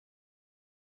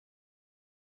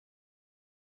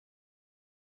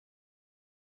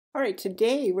All right,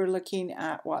 today we're looking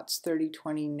at WATS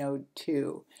 3020 Node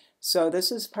 2. So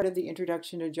this is part of the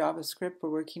introduction to JavaScript. We're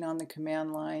working on the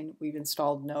command line. We've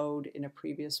installed Node in a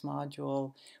previous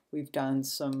module. We've done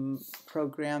some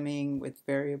programming with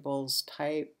variables,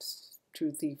 types,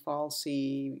 truthy,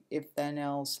 falsy, if then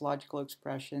else, logical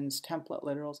expressions, template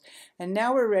literals. And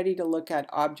now we're ready to look at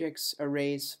objects,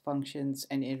 arrays, functions,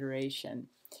 and iteration.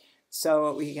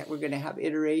 So we're going to have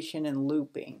iteration and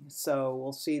looping. So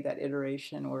we'll see that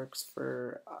iteration works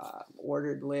for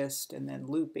ordered list, and then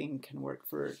looping can work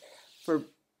for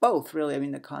both, really. I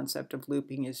mean, the concept of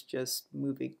looping is just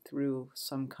moving through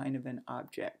some kind of an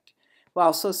object. We'll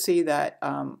also see that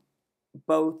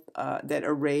that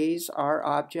arrays are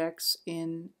objects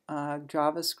in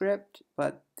JavaScript,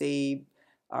 but they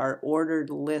are ordered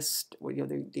list,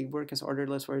 they work as ordered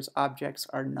lists, whereas objects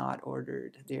are not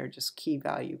ordered. They are just key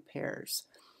value pairs.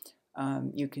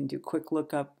 You can do quick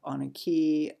lookup on a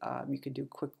key. You can do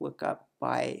quick lookup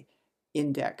by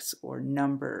index or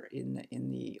number in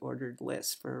the ordered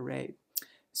list for array.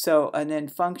 So, and then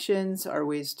functions are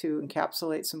ways to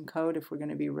encapsulate some code if we're going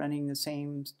to be running the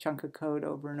same chunk of code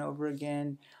over and over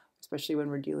again, especially when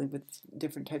we're dealing with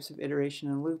different types of iteration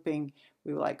and looping.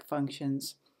 We like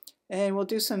functions. And we'll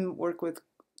do some work with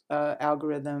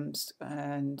algorithms,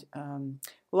 and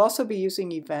we'll also be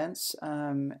using events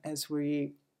as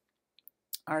we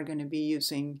are going to be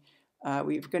using,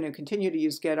 we're going to continue to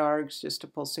use getargs just to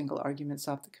pull single arguments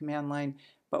off the command line,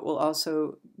 but we'll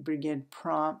also bring in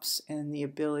prompts and the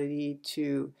ability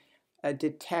to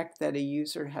detect that a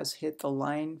user has hit the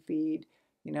line feed.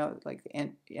 You know, like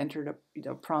entered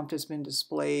a prompt has been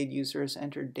displayed, user has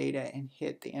entered data and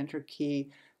hit the enter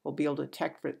key. We'll be able to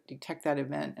detect that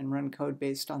event and run code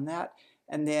based on that.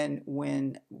 And then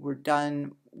when we're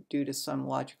done, due to some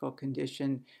logical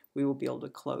condition, we will be able to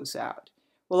close out.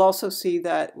 We'll also see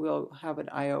that we'll have an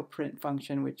IO print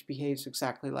function which behaves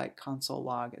exactly like console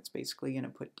log. It's basically going to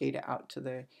put data out to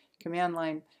the command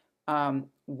line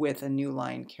with a new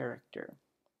line character.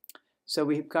 So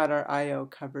we've got our IO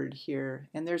covered here,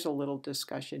 and there's a little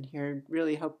discussion here.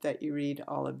 Really hope that you read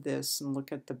all of this and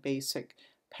look at the basic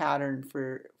pattern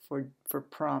for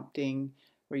prompting,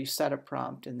 where you set a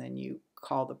prompt and then you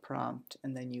call the prompt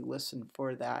and then you listen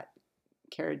for that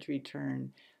carriage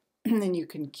return. And then you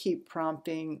can keep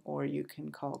prompting, or you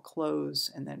can call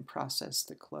close and then process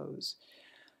the close.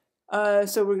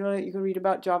 So you can read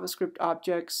about JavaScript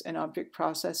objects and object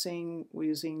processing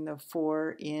using the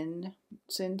for in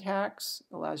syntax.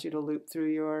 It allows you to loop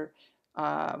through your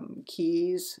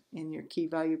keys in your key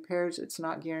value pairs. It's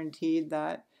not guaranteed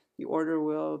that the order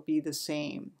will be the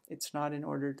same. It's not an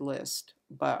ordered list.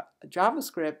 But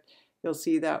JavaScript, you'll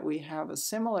see that we have a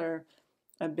similar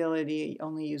ability,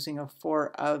 only using a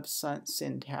for of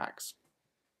syntax.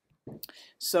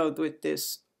 So with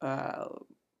this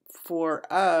for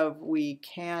of, we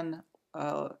can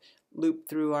loop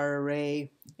through our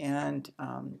array and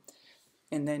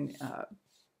then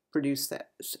produce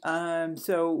that.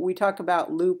 So we talk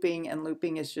about looping, and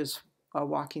looping is just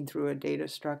walking through a data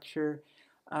structure.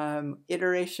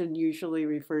 Iteration usually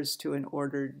refers to an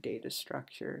ordered data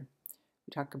structure.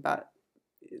 We talk about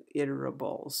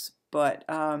iterables, but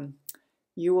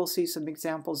you will see some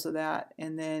examples of that.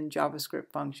 And then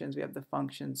JavaScript functions, we have the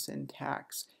function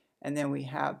syntax, and then we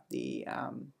have the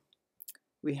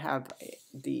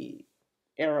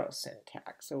arrow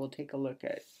syntax. So we'll take a look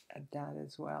at that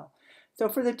as well. So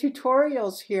for the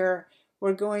tutorials here,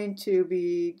 we're going to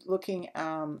be looking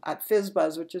at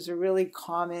FizzBuzz, which is a really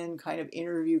common kind of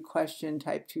interview question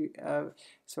type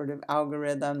sort of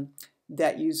algorithm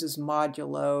that uses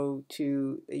modulo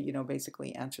to,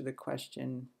 basically answer the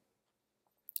question,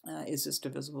 is this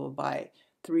divisible by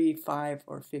 3, 5,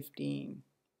 or 15?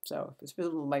 So if it's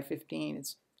divisible by 15,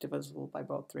 it's divisible by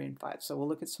both 3 and 5. So we'll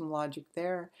look at some logic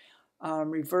there.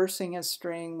 Reversing a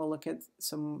string, we'll look at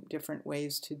some different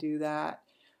ways to do that.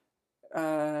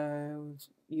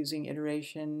 Using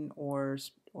iteration or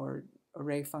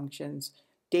array functions.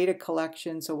 Data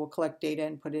collection, so we'll collect data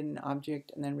and put it in an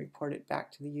object and then report it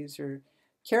back to the user.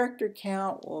 Character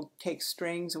count, we'll take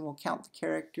strings and we'll count the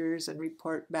characters and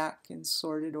report back in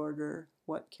sorted order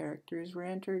what characters were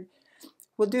entered.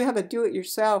 We'll have a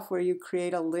do-it-yourself where you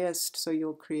create a list, so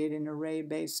you'll create an array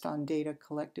based on data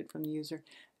collected from the user.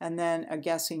 And then a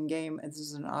guessing game, this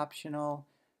is an optional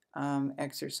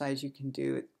exercise you can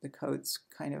do. The code's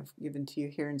kind of given to you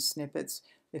here in snippets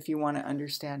if you want to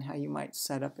understand how you might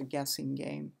set up a guessing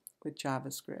game with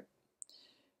JavaScript.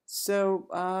 So,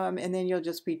 and then you'll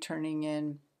just be turning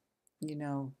in,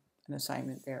 an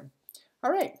assignment there.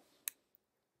 All right,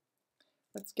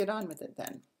 let's get on with it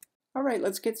then. All right,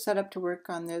 let's get set up to work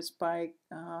on this by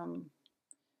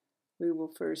we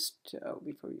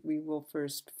will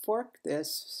first fork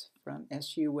this from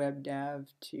SU web dev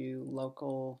to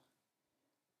local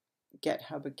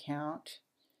GitHub account.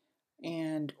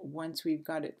 And once we've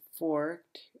got it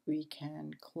forked, we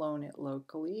can clone it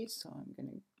locally. So I'm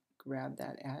going to grab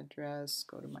that address,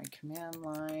 go to my command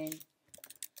line,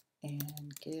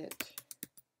 and git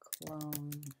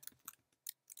clone,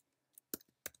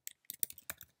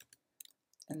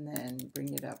 and then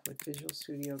bring it up with Visual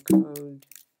Studio Code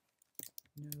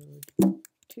node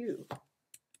 2.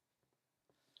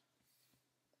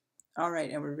 All right,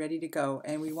 and we're ready to go.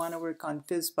 And we want to work on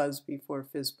FizzBuzz before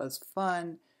FizzBuzz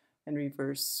Fun and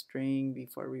reverse string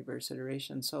before reverse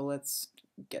iteration. So let's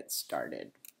get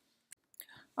started.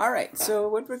 All right, so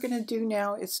what we're going to do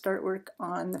now is start work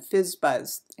on the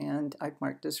FizzBuzz, and I've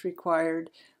marked this required.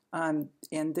 And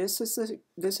this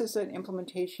is an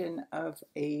implementation of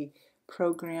a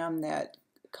program that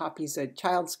copies a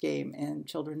child's game, and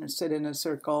children sit in a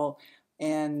circle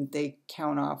and they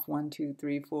count off 1, 2,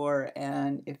 3, 4,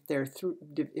 and if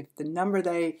the number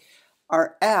they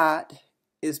are at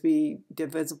is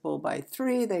divisible by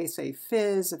 3, they say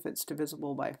fizz. If it's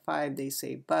divisible by 5, they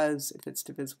say buzz. If it's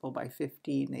divisible by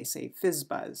 15, they say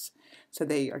FizzBuzz. So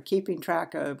they are keeping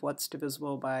track of what's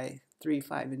divisible by 3,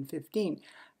 5, and 15.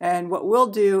 And what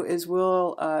we'll do is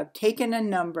we'll take in a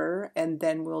number, and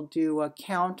then we'll do a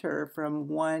counter from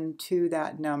 1 to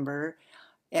that number,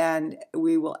 and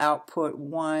we will output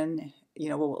 1.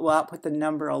 We'll output the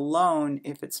number alone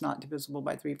if it's not divisible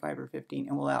by 3, 5, or 15,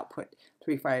 and we'll output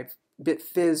 3, 5 bit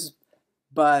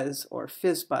FizzBuzz or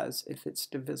FizzBuzz if it's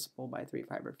divisible by 3,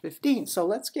 5, or 15. So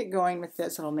let's get going with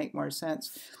this. It'll make more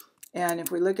sense. And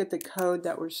if we look at the code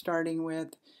that we're starting with,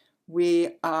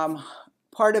 we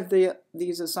part of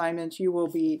these assignments, you will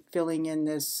be filling in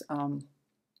this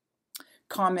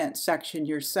comment section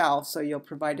yourself. So you'll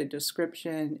provide a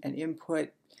description, an input,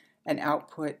 an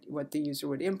output, what the user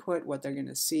would input, what they're going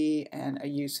to see, and a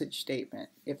usage statement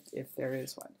if there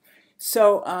is one.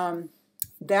 So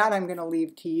that I'm going to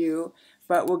leave to you,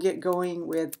 but we'll get going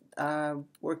with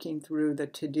working through the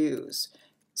to-dos.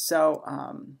 So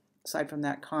aside from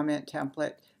that comment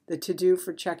template, the to-do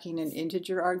for checking an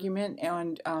integer argument,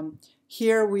 and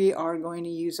here we are going to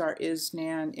use our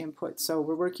isNaN input. So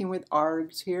we're working with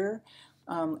args here,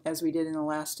 as we did in the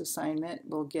last assignment.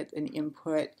 We'll get an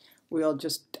input. We'll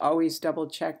just always double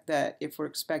check that if we're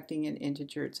expecting an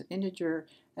integer, it's an integer,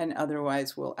 and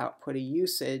otherwise we'll output a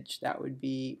usage. That would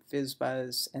be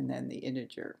FizzBuzz and then the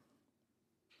integer.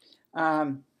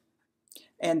 And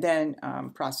then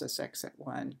process exit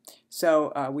 1.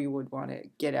 So we would want to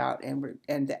get out, and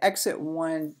the exit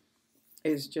 1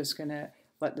 is just going to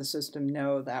let the system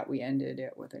know that we ended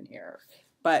it with an error.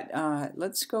 But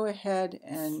let's go ahead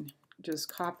and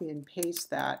just copy and paste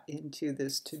that into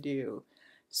this to-do.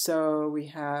 So we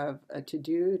have a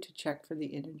to-do to check for the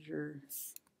integer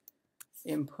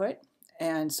input.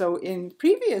 And so in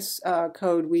previous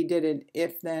code, we did an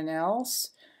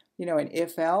if-then-else, an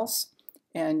if-else,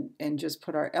 and just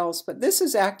put our else. But this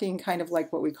is acting kind of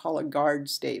like what we call a guard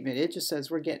statement. It just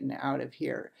says we're getting out of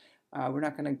here. We're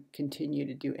not going to continue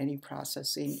to do any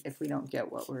processing if we don't get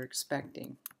what we're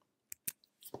expecting.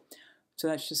 So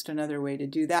that's just another way to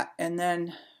do that. And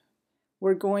then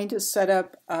we're going to set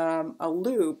up a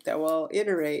loop that will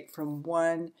iterate from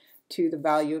 1 to the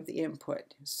value of the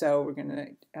input. So we're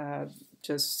going to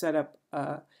just set up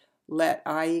let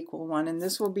I equal 1, and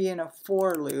this will be in a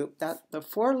for loop. The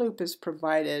for loop is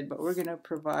provided, but we're going to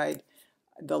provide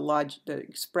the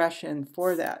expression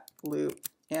for that loop.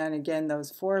 And again, a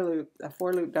for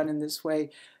loop done in this way,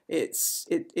 it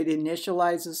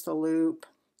initializes the loop.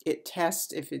 It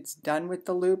tests if it's done with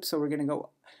the loop. So we're going to go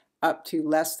up to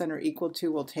less than or equal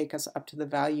to will take us up to the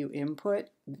value input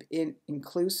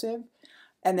inclusive.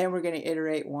 And then we're going to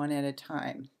iterate 1 at a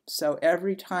time. So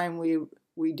every time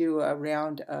we do a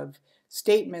round of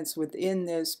statements within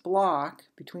this block,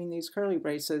 between these curly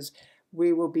braces,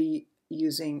 we will be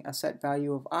using a set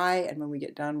value of I, and when we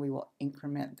get done, we will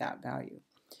increment that value.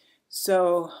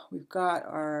 So we've got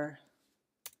our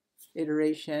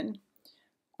iteration.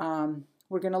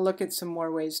 We're going to look at some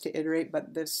more ways to iterate,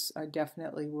 but this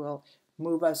definitely will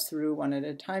move us through one at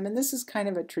a time. And this is kind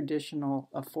of a traditional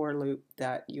for loop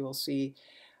that you will see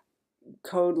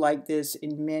code like this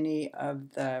in many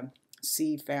of the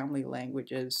C family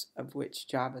languages, of which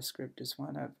JavaScript is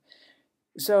one of.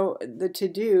 So the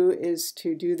to-do is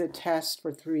to do the test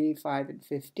for 3, 5, and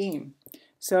 15.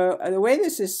 So the way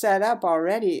this is set up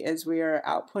already is we are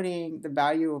outputting the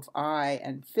value of I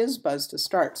and FizzBuzz to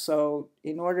start. So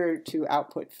in order to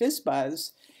output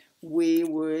FizzBuzz, we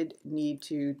would need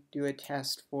to do a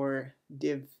test for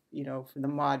for the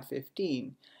mod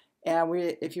 15.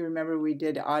 And if you remember, we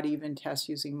did odd-even tests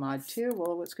using mod 2.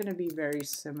 Well, it's going to be very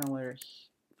similar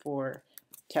for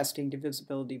testing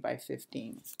divisibility by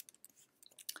 15.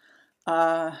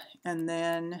 And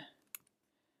then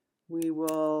we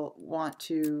will want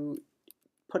to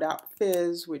put out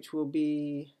fizz, which will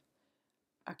be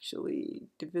actually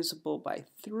divisible by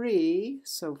 3.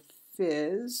 So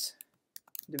fizz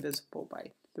divisible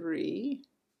by 3.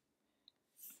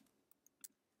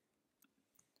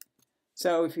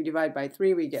 So if you divide by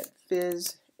 3, we get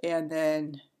fizz, and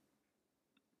then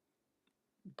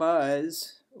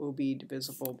buzz will be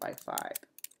divisible by 5.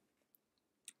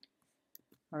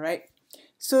 All right,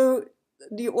 so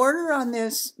the order on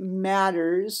this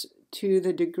matters to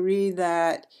the degree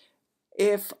that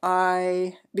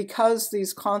because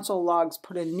these console logs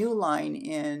put a new line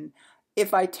in,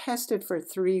 if I tested for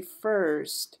 3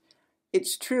 first,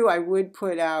 it's true I would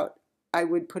put out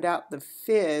the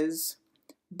fizz,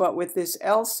 but with this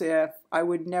else if, I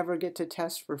would never get to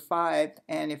test for 5,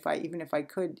 and even if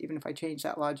I change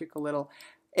that logic a little,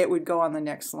 it would go on the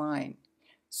next line.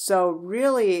 So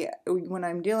really, when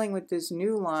I'm dealing with this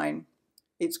new line,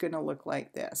 it's going to look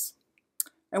like this.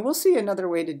 And we'll see another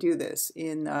way to do this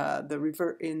in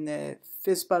the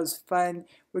FizzBuzz fun.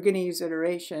 We're going to use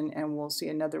iteration, and we'll see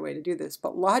another way to do this.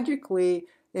 But logically,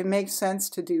 it makes sense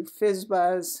to do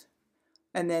FizzBuzz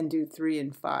and then do 3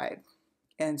 and 5.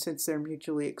 And since they're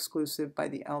mutually exclusive by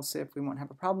the else if, we won't have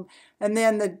a problem. And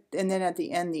then at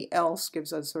the end, the else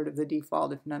gives us sort of the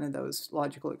default. If none of those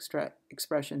logical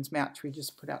expressions match, we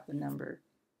just put out the number.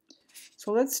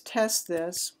 So let's test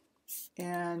this,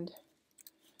 and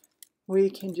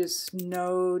we can just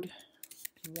node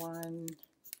 1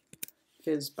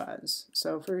 FizzBuzz.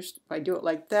 So first, if I do it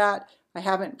like that, I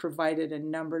haven't provided a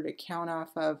number to count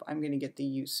off of. I'm going to get the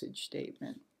usage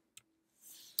statement.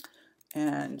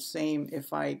 And same,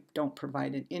 if I don't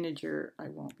provide an integer, I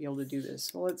won't be able to do this.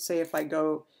 So let's say if I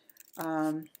go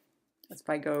to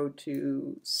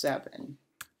 7,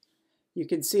 you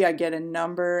can see I get a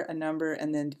number, and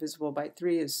then divisible by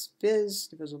 3 is fizz,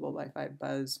 divisible by 5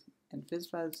 buzz, and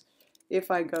FizzBuzz.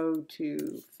 If I go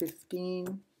to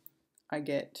 15, I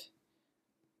get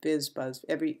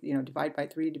FizzBuzz. Divide by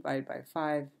 3, divide by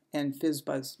 5, and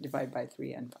FizzBuzz divide by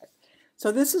 3 and 5.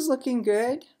 So this is looking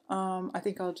good. I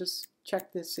think I'll just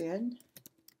check this in.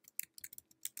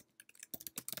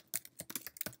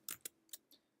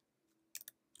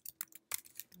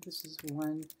 This is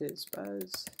 1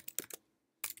 FizzBuzz.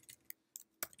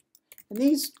 And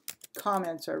these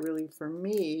comments are really for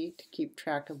me to keep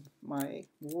track of my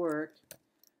work,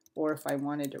 or if I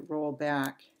wanted to roll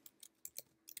back.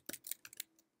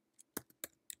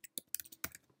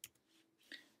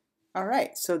 All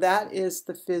right, so that is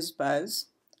the FizzBuzz.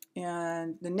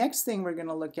 And the next thing we're going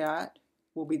to look at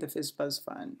will be the FizzBuzz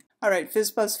fun. All right,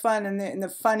 FizzBuzz fun, and the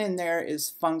fun in there is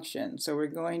function. So we're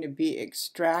going to be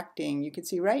extracting. You can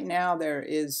see right now there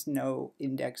is no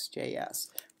index.js.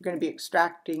 We're going to be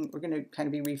extracting, we're going to kind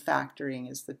of be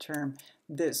refactoring is the term,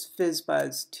 this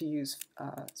FizzBuzz to use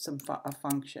a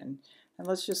function. And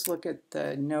let's just look at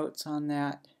the notes on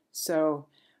that. So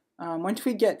once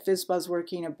we get FizzBuzz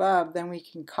working above, then we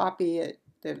can copy it,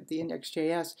 the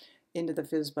index.js, into the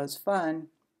FizzBuzz fun,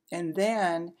 and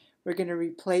then we're going to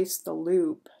replace the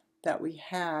loop that we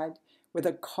had with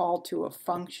a call to a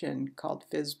function called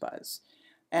FizzBuzz.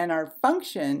 And our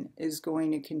function is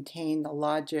going to contain the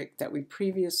logic that we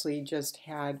previously just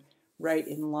had right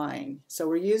in line. So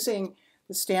we're using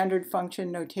the standard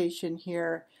function notation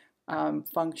here,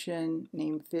 function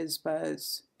named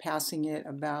FizzBuzz, passing it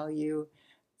a value,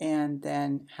 and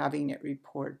then having it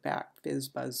report back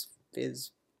FizzBuzz,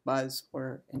 FizzBuzz,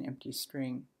 or an empty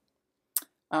string.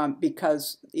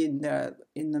 Because in the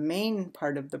main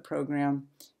part of the program,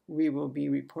 we will be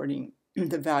reporting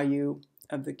the value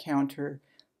of the counter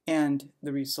and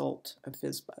the result of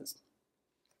FizzBuzz.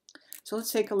 So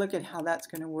let's take a look at how that's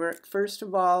going to work. First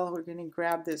of all, we're going to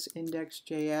grab this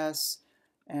index.js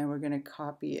and we're going to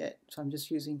copy it. So I'm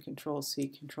just using Control-C,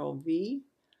 Control-V.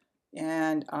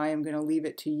 And I am going to leave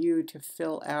it to you to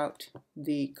fill out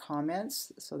the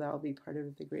comments. So that will be part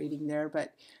of the grading there.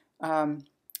 But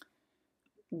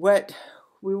what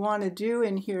we want to do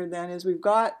in here then is we've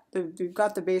got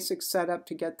the basics set up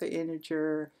to get the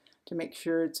integer, to make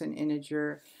sure it's an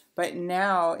integer. But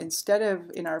now, instead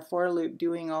of in our for loop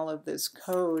doing all of this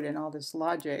code and all this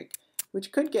logic,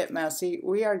 which could get messy,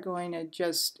 we are going to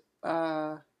just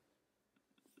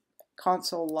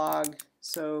console log.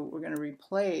 So we're going to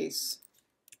replace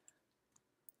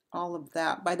all of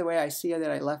that. By the way, I see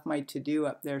that I left my to-do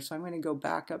up there, so I'm going to go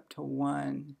back up to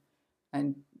 1.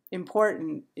 And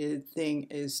important thing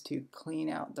is to clean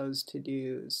out those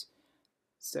to-dos.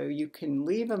 So you can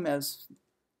leave them as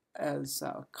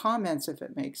comments if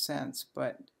it makes sense,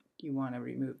 but you want to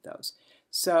remove those.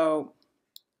 So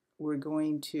we're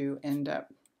going to end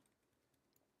up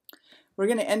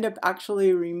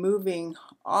actually removing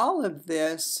all of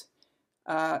this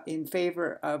in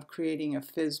favor of creating a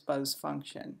FizzBuzz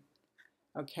function.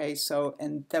 Okay, so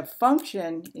and the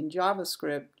function in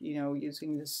JavaScript,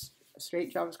 using this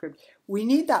straight JavaScript, we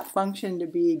need that function to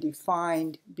be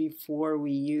defined before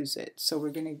we use it. So we're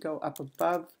going to go up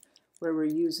above where we're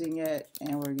using it,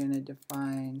 and we're going to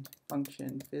define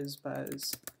function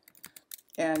FizzBuzz,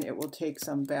 and it will take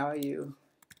some value,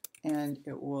 and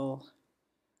it will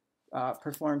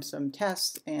perform some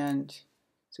tests, and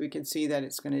so we can see that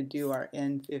it's going to do our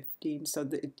N15.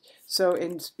 So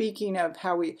in speaking of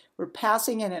how we're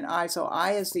passing in an I, so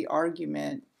I is the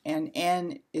argument, and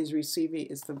N is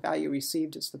the value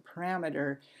received as the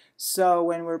parameter. So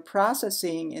when we're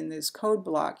processing in this code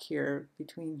block here,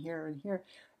 between here and here,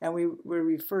 and we're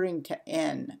referring to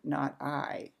N, not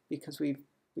I, because we've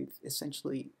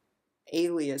essentially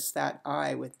aliased that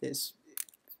I with this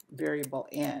variable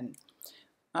N.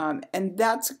 And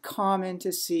that's common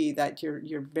to see that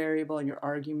your variable and your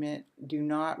argument do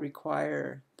not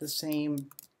require the same,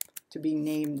 to be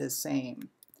named the same,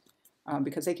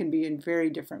 because they can be in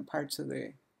very different parts of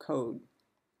the code.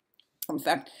 In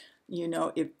fact,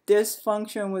 if this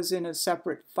function was in a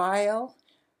separate file,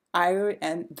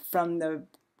 and from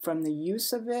the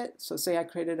use of it, so say I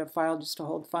created a file just to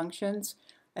hold functions,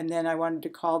 and then I wanted to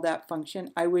call that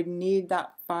function, I would need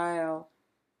that file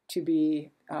to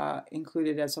be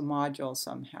included as a module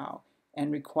somehow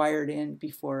and required in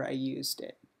before I used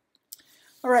it.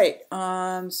 All right,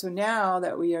 so now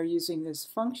that we are using this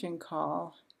function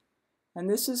call, and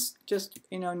this is just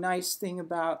nice thing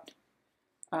about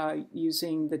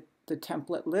using the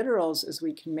template literals is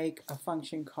we can make a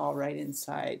function call right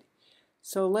inside.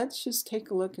 So let's just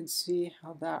take a look and see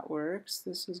how that works.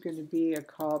 This is going to be a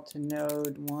call to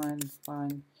node1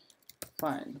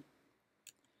 fun.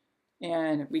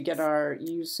 And we get our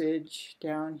usage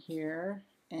down here,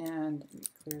 and let me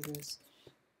clear this.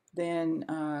 Then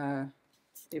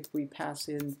if we pass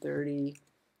in 30,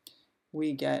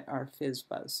 we get our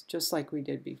FizzBuzz, just like we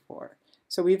did before.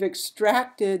 So we've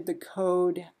extracted the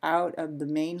code out of the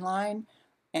main line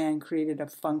and created a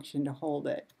function to hold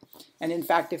it. And in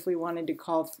fact, if we wanted to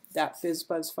call that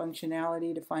FizzBuzz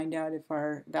functionality to find out if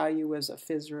our value was a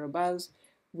fizz or a buzz,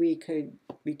 we could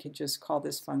just call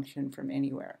this function from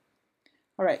anywhere.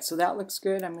 All right, so that looks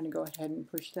good. I'm going to go ahead and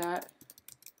push that.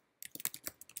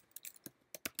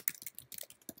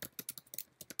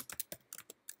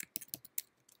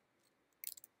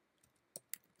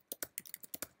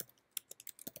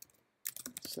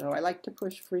 So I like to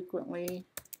push frequently.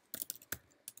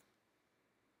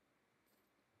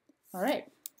 All right.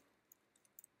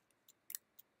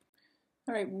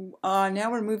 All right, now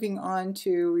we're moving on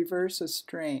to reverse a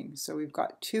string. So we've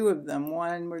got two of them.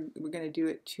 One, we're going to do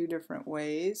it two different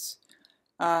ways.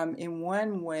 In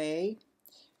one way,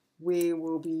 we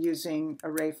will be using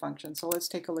array functions. So let's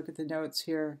take a look at the notes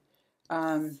here.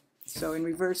 So in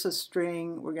reverse a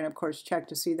string, we're going to, of course, check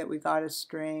to see that we got a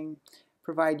string,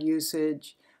 provide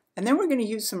usage, and then we're going to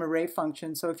use some array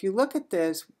functions. So if you look at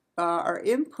this, our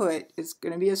input is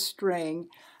going to be a string,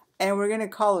 and we're going to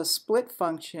call a split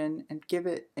function and give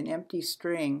it an empty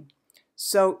string.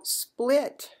 So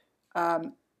split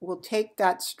will take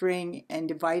that string and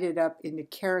divide it up into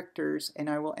characters, and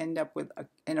I will end up with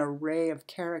an array of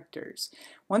characters.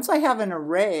 Once I have an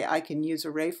array, I can use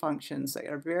array functions that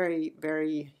are very,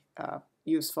 very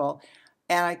useful,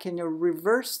 and I can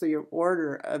reverse the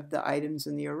order of the items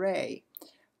in the array.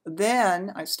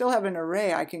 Then I still have an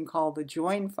array. I can call the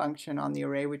join function on the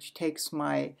array, which takes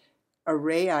my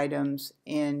array items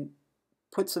and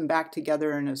puts them back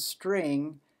together in a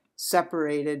string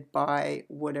separated by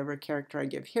whatever character I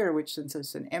give here, which, since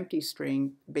it's an empty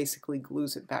string, basically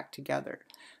glues it back together.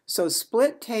 So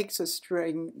split takes a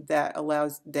string that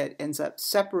ends up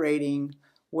separating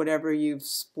whatever you've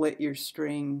split your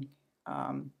string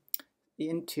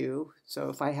into. So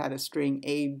if I had a string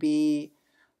AB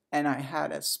and I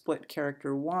had a split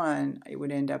character 1, it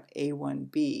would end up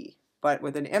A1B. But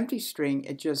with an empty string,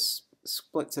 it just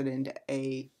splits it into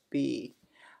A, B.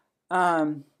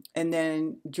 And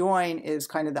then join is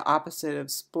kind of the opposite of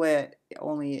split,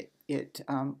 only it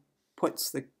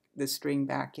puts the string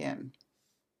back in.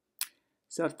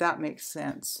 So if that makes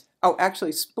sense. Oh,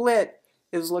 actually, split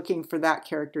is looking for that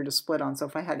character to split on. So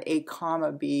if I had A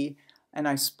comma B and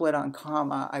I split on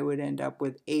comma, I would end up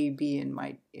with AB in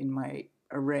my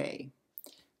array.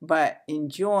 But in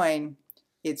join,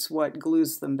 it's what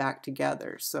glues them back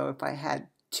together. So if I had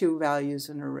two values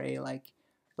in an array, like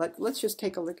let's just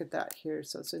take a look at that here.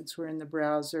 So since we're in the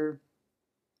browser,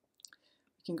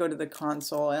 we can go to the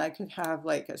console, and I could have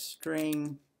like a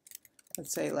string.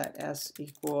 Let's say let s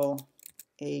equal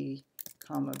a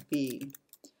comma b,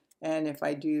 and if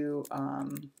I do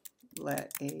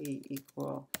let a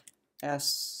equal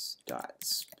s dot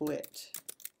split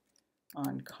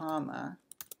on comma,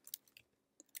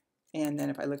 and then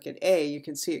if I look at a, you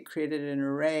can see it created an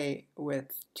array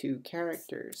with 2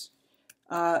 characters.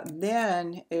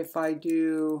 Then if I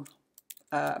do,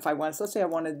 if I want, let's say I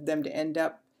wanted them to end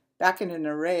up back in an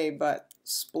array but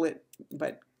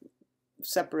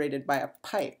separated by a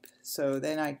pipe. So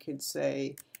then I could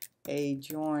say a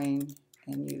join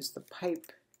and use the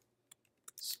pipe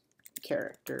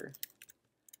character,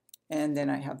 and then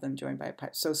I have them joined by a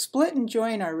pipe. So split and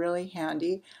join are really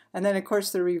handy. And then of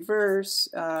course the reverse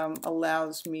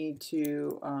allows me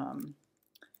to,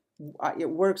 it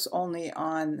works only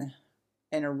on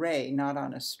an array, not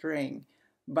on a string.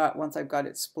 But once I've got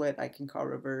it split, I can call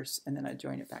reverse and then I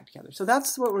join it back together. So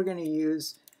that's what we're going to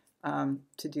use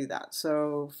to do that.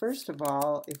 So first of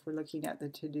all, if we're looking at the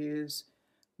to-dos,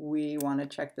 we want to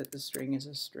check that the string is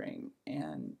a string,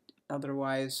 and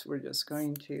otherwise we're just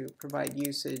going to provide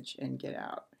usage and get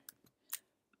out.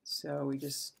 So we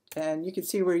just, and you can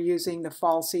see we're using the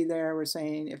falsy there. We're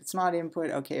saying if it's not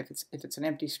input, okay, if it's an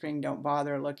empty string, don't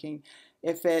bother looking.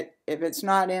 If it's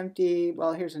not empty,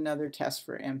 well, here's another test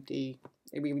for empty.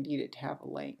 We would need it to have a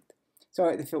length. So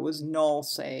if it was null,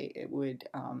 say, it would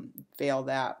fail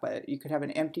that, but you could have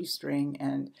an empty string,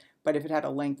 but if it had a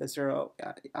length of 0,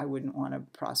 I wouldn't want to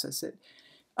process it.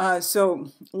 So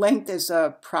length is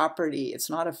a property. It's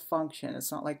not a function.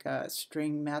 It's not like a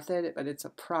string method, but it's a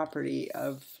property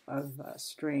of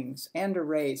strings and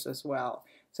arrays as well.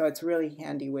 So it's a really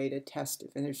handy way to test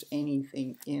if there's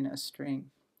anything in a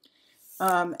string.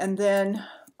 And then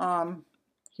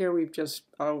here we've just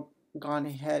gone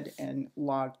ahead and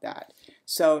logged that.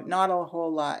 So not a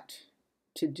whole lot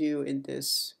to do in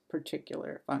this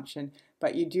particular function,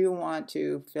 but you do want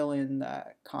to fill in the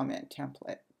comment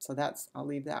template. So that's, I'll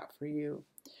leave that for you.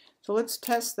 So let's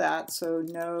test that. So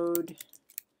node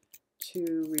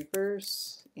to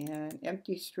reverse and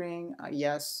empty string.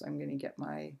 Yes, I'm going to get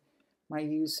my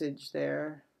usage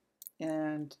there.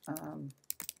 And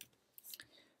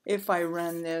if I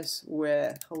run this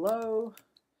with hello,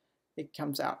 it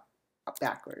comes out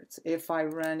backwards. If I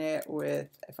run it with,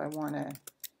 if I want to,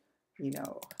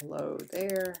 hello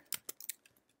there,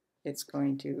 it's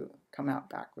going to come out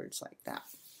backwards like that.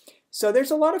 So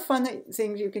there's a lot of fun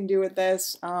things you can do with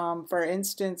this. For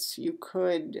instance, you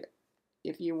could,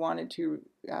 if you wanted to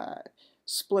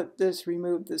split this,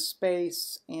 remove the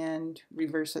space, and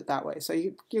reverse it that way. So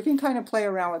you can kind of play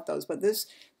around with those. But this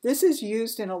is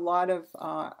used in a lot of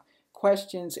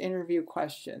questions, interview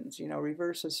questions,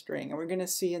 reverse a string. And we're going to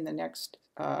see in the next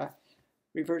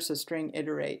reverse a string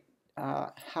iterate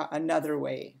another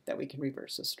way that we can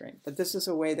reverse a string. But this is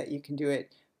a way that you can do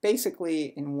it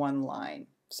basically in one line.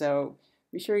 So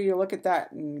be sure you look at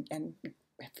that and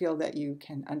feel that you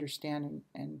can understand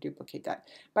and duplicate that.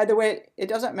 By the way, it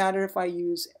doesn't matter if I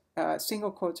use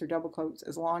single quotes or double quotes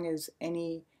as long as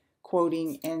any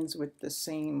quoting ends with the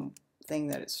same thing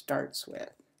that it starts with.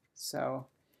 So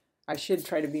I should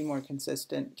try to be more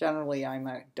consistent. Generally, I'm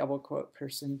a double quote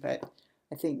person, but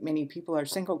I think many people are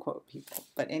single quote people.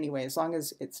 But anyway, as long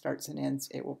as it starts and ends,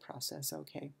 it will process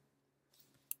okay.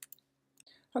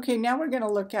 Okay, now we're going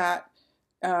to look at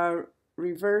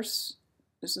reverse.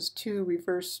 This is to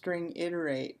reverse string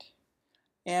iterate.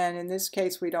 And in this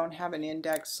case, we don't have an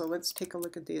index, so let's take a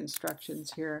look at the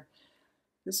instructions here.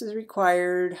 This is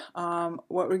required.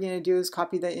 What we're going to do is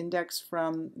copy the index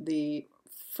from the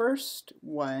first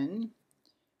one,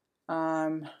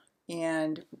 and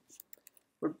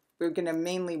we're going to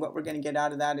mainly, what we're going to get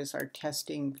out of that is our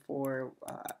testing for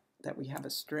that we have a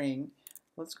string.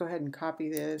 Let's go ahead and copy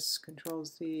this,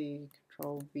 Control-Z,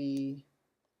 Control-V,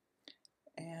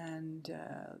 and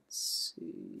let's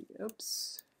see,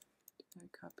 oops, did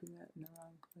I copy that in the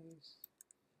wrong place?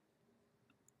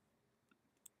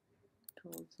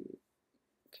 Control-Z,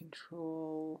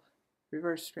 Control,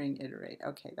 reverse string iterate.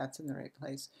 Okay, that's in the right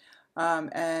place.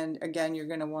 And again, you're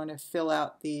going to want to fill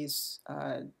out these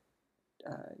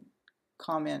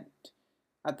comment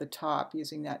at the top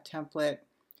using that template.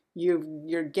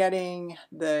 You're getting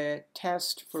the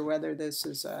test for whether this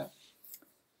is a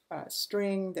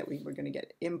string that we're going to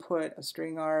get input, a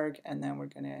string arg, and then we're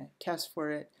going to test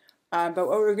for it. But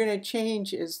what we're going to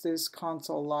change is this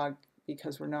console log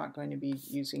because we're not going to be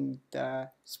using the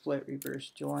split reverse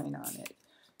join on it.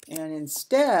 And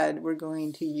instead, we're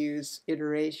going to use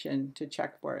iteration to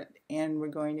check for it. And we're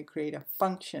going to create a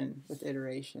function with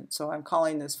iteration. So I'm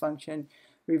calling this function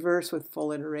reverse with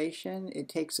full iteration. It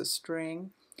takes a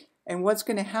string. And what's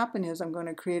going to happen is I'm going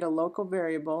to create a local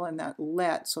variable, and that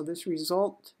let, so this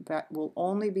result that will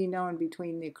only be known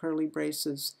between the curly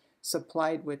braces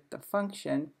supplied with the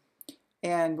function.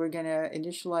 And we're going to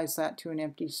initialize that to an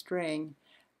empty string.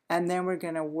 And then we're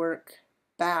going to work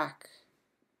backwards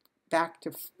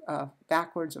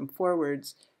and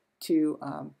forwards to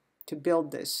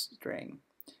build this string.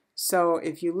 So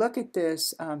if you look at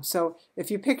this, so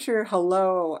if you picture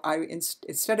hello,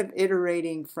 instead of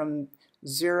iterating from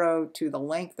 0 to the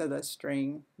length of the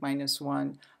string,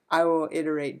 -1, I will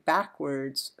iterate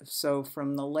backwards. So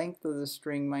from the length of the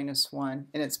string -1,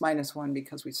 and it's -1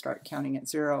 because we start counting at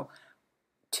 0,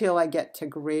 till I get to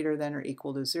greater than or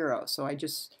equal to 0. So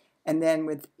and then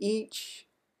with each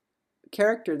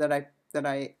character that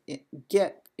I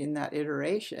get in that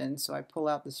iteration, so I pull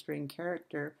out the string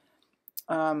character.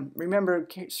 Remember,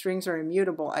 strings are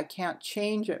immutable. I can't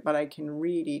change it, but I can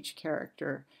read each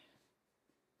character.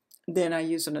 Then I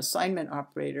use an assignment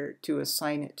operator to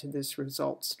assign it to this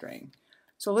result string.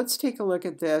 So let's take a look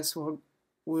at this. We'll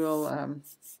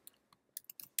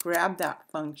grab that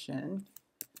function.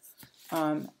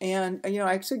 And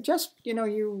I suggest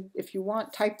if you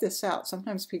want, type this out.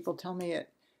 Sometimes people tell me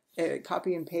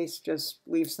copy and paste just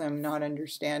leaves them not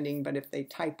understanding, but if they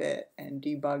type it and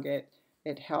debug it,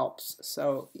 it helps.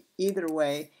 So either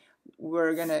way, we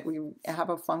have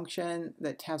a function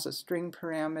that has a string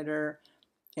parameter,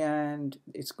 and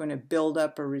it's going to build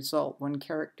up a result one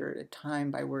character at a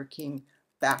time by working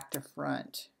back to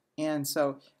front. And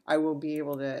so I will be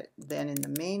able to then, in the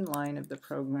main line of the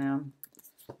program,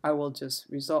 I will just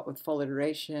result with full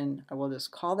iteration. I will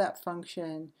just call that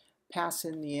function, pass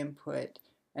in the input,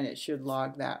 and it should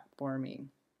log that for me.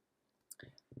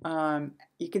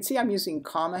 You can see I'm using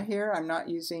comma here. I'm not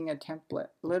using a template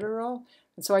literal.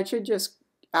 And so I should just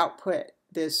output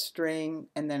this string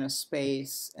and then a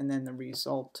space and then the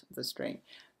result of the string.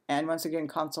 And once again,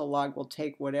 console log will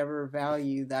take whatever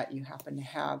value that you happen to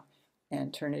have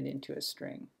and turn it into a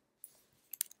string.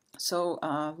 So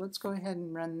let's go ahead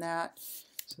and run that.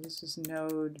 So this is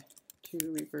node to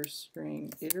reverse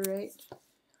string iterate,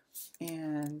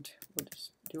 and we'll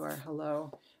just do our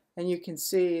hello, and you can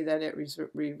see that it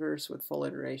reverse with full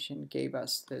iteration gave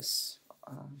us this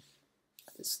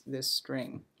this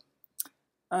string.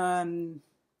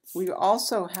 We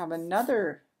also have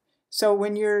another. So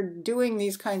when you're doing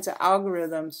these kinds of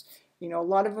algorithms, a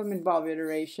lot of them involve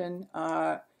iteration.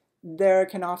 There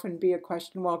can often be a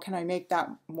question, well, can I make that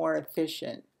more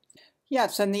efficient?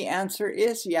 Yes, and the answer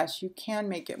is yes, you can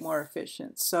make it more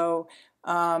efficient. So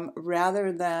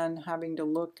rather than having to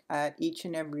look at each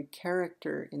and every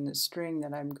character in the string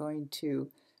that I'm going to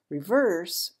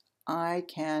reverse, I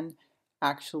can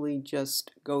actually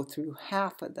just go through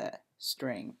half of the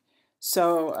string.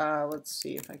 So let's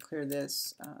see if I clear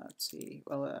this. Let's see.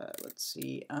 Well, let's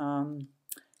see.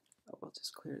 We'll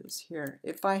just clear this here.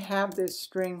 If I have this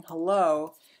string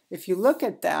hello, if you look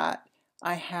at that,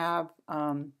 I have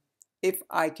if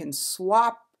I can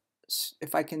swap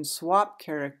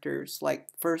characters like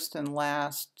first and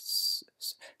last,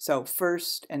 so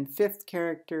first and fifth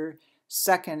character,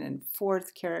 second and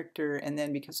fourth character, and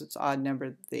then because it's odd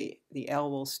number, the L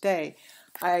will stay,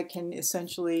 I can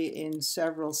essentially in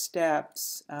several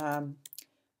steps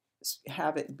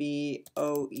have it be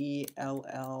O-E-L-L-H,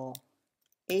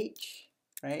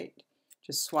 right?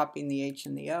 Just swapping the H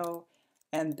and the O.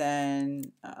 And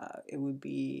then it would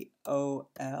be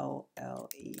O-L-L-E-H.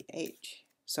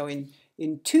 So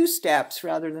in 2 steps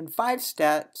rather than 5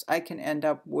 steps, I can end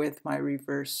up with my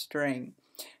reverse string.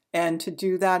 And to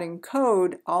do that in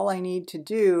code, all I need to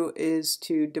do is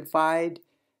to divide,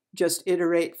 just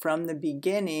iterate from the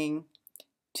beginning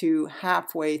to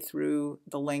halfway through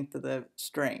the length of the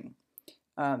string.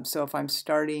 So if I'm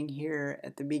starting here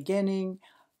at the beginning,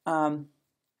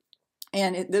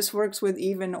 and this works with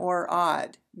even or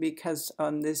odd, because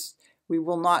this we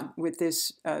will not, with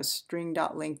this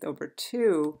string.length over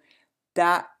 2,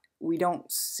 that we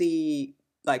don't see,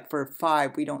 like for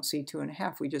 5, we don't see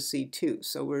 2.5, we just see 2.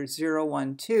 So we're 0,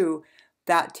 1, 2.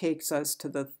 That takes us to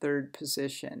the 3rd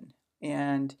position.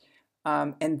 And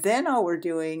then all we're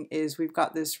doing is we've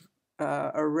got this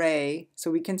array.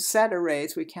 So we can set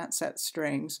arrays, we can't set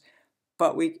strings.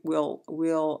 But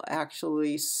we'll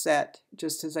actually set,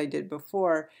 just as I did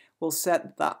before, we'll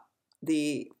set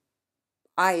the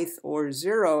ith or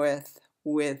 0th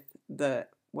with the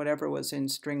whatever was in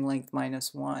string length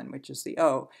 -1, which is the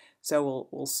O. So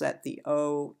we'll set the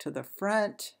O to the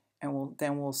front, and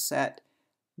then we'll set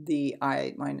the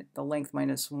length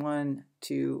minus 1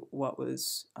 to what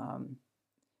was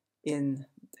in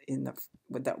the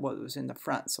what was in the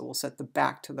front. So we'll set the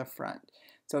back to the front.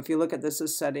 So if you look at this,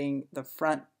 is setting the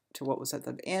front to what was at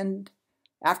the end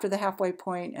after the halfway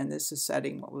point, and this is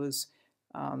setting what was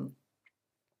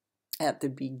at the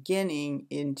beginning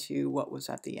into what was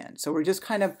at the end. So we're just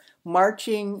kind of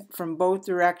marching from both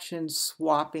directions,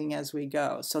 swapping as we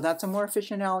go. So that's a more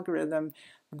efficient algorithm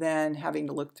than having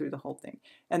to look through the whole thing.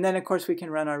 And then of course we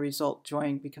can run our result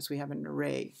join because we have an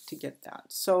array to get that.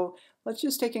 So let's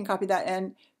just take and copy that.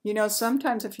 And you know,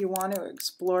 sometimes if you want to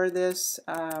explore this,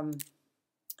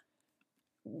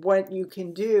 what you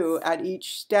can do at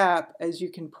each step is you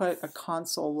can put a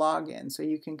console log in, so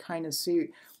you can kind of see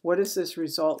what does this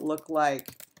result look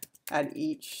like at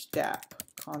each step.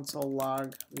 Console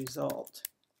log result.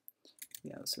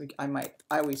 You know, so I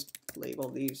always label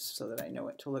these so that I know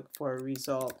what to look for a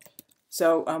result.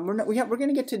 So we're going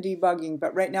to get to debugging,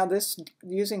 but right now this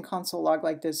using console log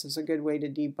like this is a good way to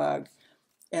debug.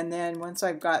 And then once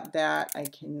I've got that, I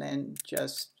can then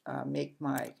just make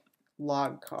my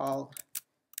log call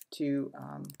to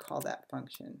call that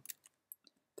function,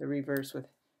 the reverse with,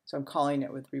 so I'm calling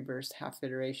it with reverse half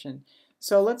iteration.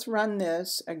 So let's run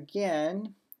this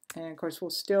again, and of course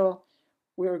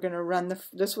we're going to run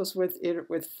this was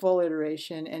with full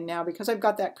iteration, and now because I've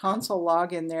got that console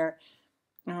log in there,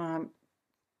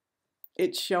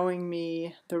 it's showing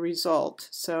me the result.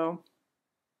 So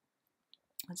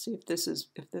let's see if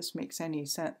this makes any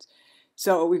sense.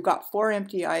 So we've got 4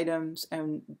 empty items,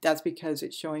 and that's because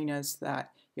it's showing us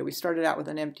that we started out with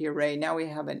an empty array. Now we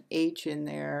have an H in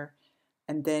there,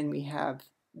 and then we have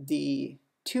the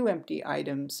 2 empty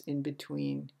items in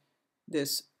between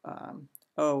this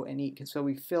O and E. So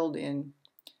we filled in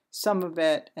some of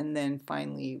it, and then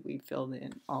finally we filled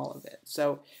in all of it.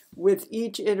 So with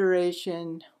each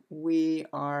iteration, we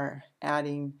are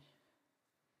adding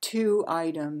 2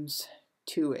 items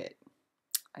to it.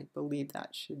 I believe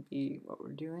that should be what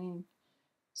we're doing.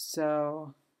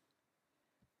 So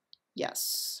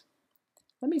yes.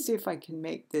 Let me see if I can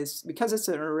make this, because it's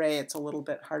an array, it's a little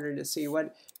bit harder to see.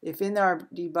 What if in our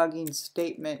debugging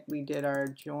statement we did our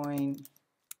join,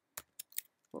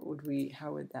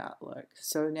 how would that look?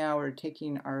 So now we're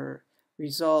taking our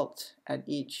result at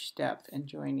each step and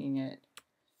joining it.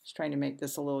 Just trying to make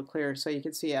this a little clearer. So you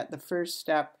can see at the first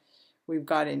step we've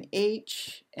got an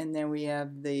H, and then we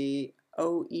have the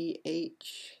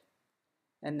OEH,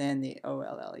 and then the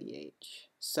OLLEH.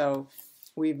 So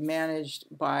we've managed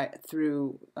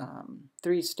through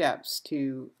 3 steps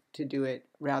to do it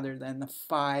rather than the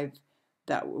 5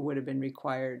 that would have been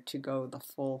required to go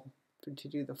to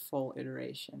do the full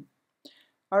iteration.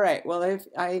 All right, well,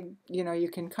 you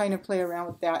can kind of play around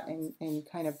with that and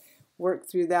kind of work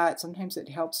through that. Sometimes it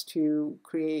helps to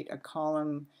create a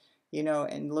column,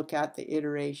 and look at the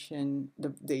iteration,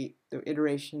 the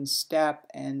iteration step,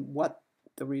 and what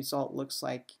the result looks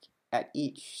like at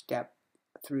each step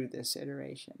through this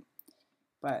iteration.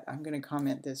 But I'm going to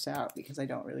comment this out because I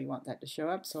don't really want that to show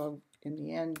up. So in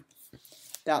the end,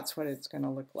 that's what it's going to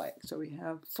look like. So we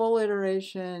have full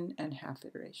iteration and half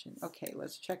iteration. Okay,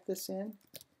 let's check this in.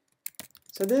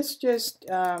 So this just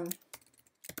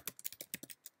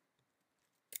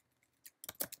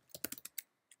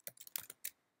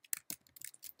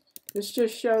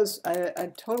shows a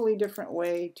totally different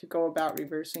way to go about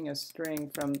reversing a string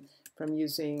from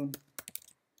using,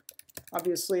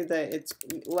 obviously it's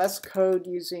less code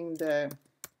using the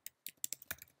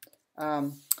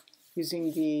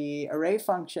array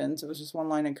functions. It was just 1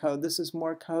 line of code. This is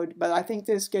more code, but I think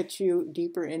this gets you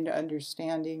deeper into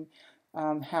understanding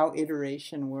how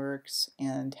iteration works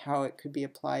and how it could be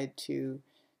applied to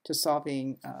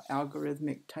solving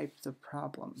algorithmic types of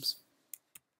problems.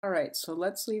 All right, so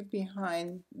let's leave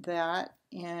behind that,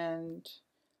 and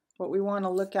what we want to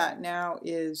look at now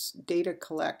is data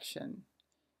collection.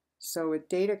 So with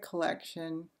data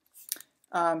collection,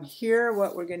 here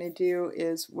what we're going to do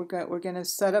is we're going to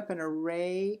set up an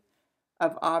array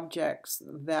of objects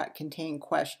that contain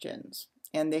questions,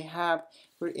 and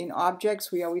in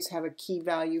objects we always have a key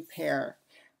value pair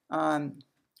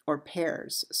or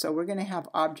pairs. So we're going to have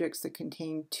objects that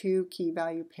contain 2 key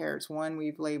value pairs. One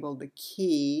we've labeled the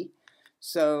key,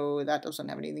 so that doesn't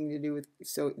have anything to do with,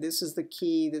 so this is the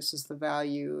key, this is the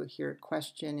value, here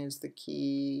question is the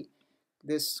key,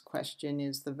 this question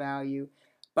is the value.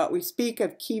 But we speak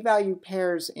of key value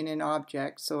pairs in an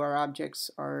object, so our objects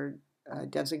are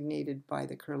designated by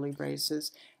the curly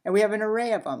braces, and we have an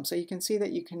array of them. So you can see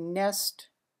that you can nest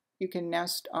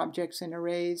objects in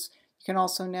arrays. You can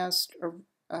also nest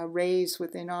arrays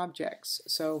within objects.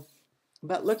 So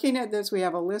But looking at this, we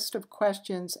have a list of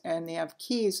questions and they have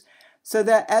keys, so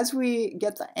that as we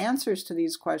get the answers to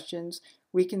these questions,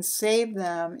 we can save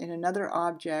them in another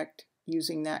object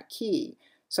using that key.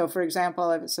 So for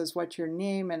example, if it says, what's your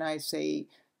name? And I say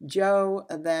Joe,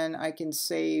 then I can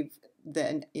save,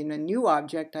 then in a new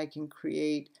object, I can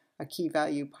create a key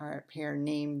value pair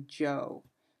named Joe.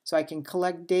 So I can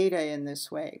collect data in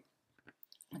this way.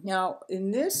 Now,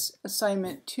 in this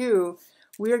assignment too,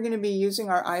 we are going to be using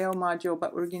our IO module,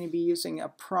 but we're going to be using a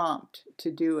prompt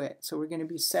to do it. So we're going to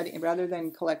be setting, rather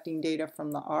than collecting data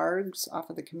from the args off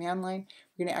of the command line,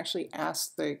 we're going to actually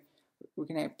we're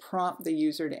going to prompt the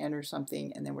user to enter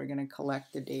something, and then we're going to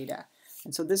collect the data.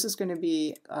 And so this is going to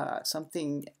be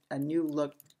a new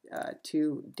look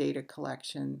to data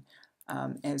collection.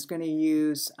 And it's going to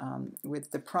use,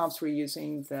 with the prompts, we're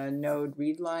using the node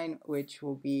readline, which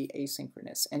will be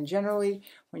asynchronous. And generally,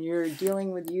 when you're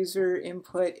dealing with user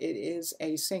input, it is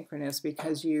asynchronous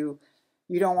because you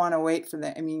don't want to wait for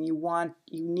that. I mean,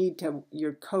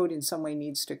 your code in some way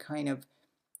needs to kind of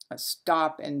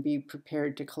stop and be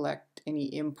prepared to collect any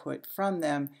input from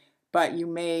them, but you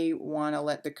may want to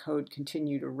let the code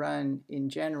continue to run in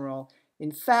general.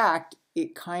 In fact,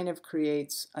 it kind of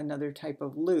creates another type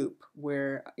of loop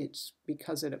where it's,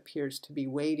 because it appears to be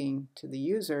waiting to the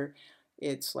user,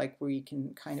 it's like we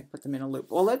can kind of put them in a loop.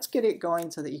 Well, let's get it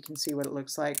going so that you can see what it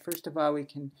looks like. First of all, we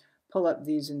can pull up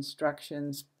these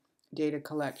instructions, data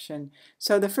collection.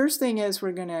 So the first thing is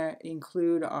we're going to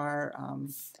include our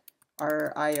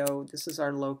IO. This is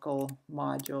our local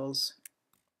modules,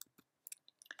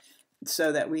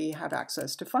 so that we have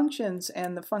access to functions,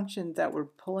 and the function that we're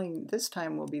pulling this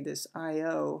time will be this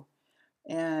IO.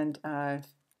 And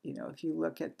you know, if you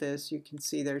look at this, you can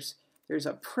see there's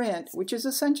a print, which is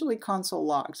essentially console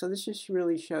log. So this just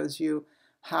really shows you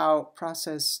how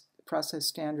process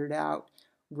standard out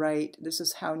write. This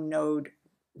is how Node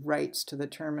writes to the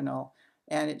terminal,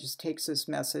 and it just takes this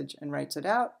message and writes it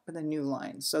out with a new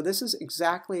line. So this is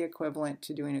exactly equivalent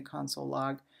to doing a console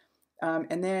log.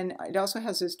 And then it also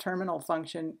has this terminal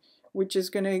function, which is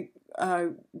going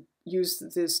to use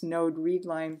this node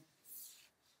readline,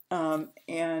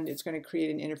 and it's going to create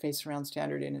an interface around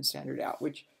standard in and standard out,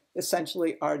 which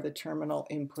essentially are the terminal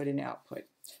input and output.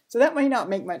 So that might not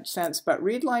make much sense, but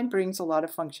readline brings a lot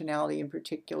of functionality, in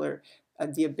particular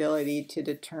the ability to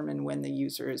determine when the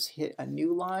user has hit a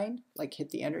new line, like hit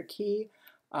the enter key,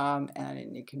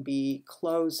 and it can be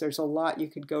closed. There's a lot you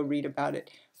could go read about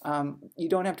it. You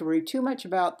don't have to worry too much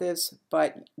about this,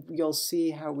 but you'll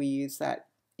see how we use that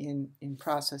in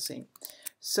processing.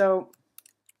 So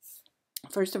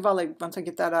first of all, once I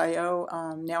get that IO,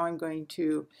 now I'm going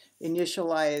to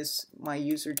initialize my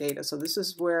user data. So this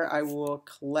is where I will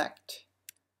collect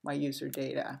my user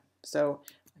data. So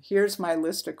here's my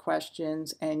list of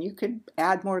questions, and you could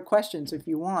add more questions if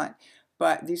you want.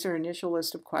 But these are initial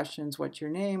list of questions. What's your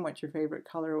name? What's your favorite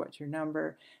color? What's your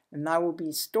number? And I will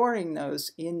be storing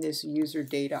those in this user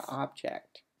data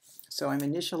object. So I'm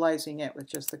initializing it with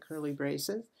just the curly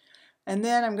braces. And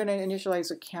then I'm going to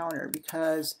initialize a counter,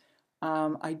 because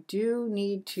I do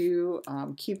need to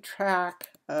keep track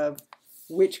of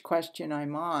which question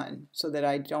I'm on, so that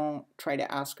I don't try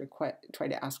to ask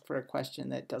for a question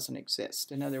that doesn't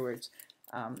exist. In other words,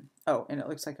 oh, and it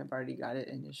looks like I've already got it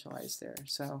initialized there.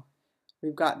 So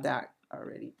we've got that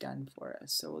already done for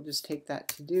us. So we'll just take that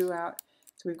to do out.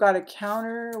 So we've got a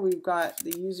counter, we've got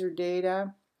the user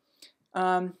data.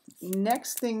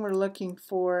 Next thing we're looking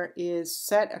for is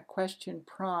set a question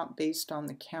prompt based on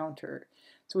the counter.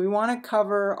 So we want to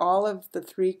cover all of the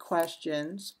 3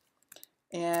 questions.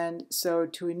 And so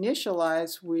to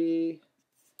initialize, we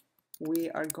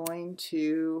are going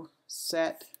to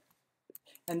set,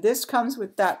 and this comes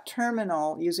with that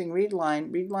terminal using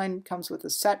readline. Readline comes with a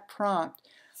set prompt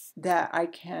that I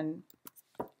can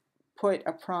put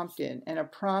a prompt in, and a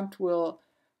prompt will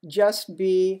just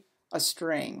be a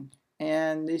string.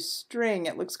 And this string,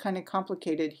 it looks kind of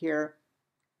complicated here,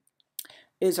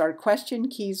 is our question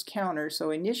keys counter.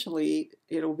 So initially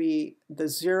it'll be the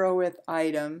 0th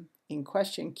item in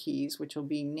question keys, which will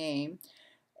be name,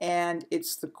 and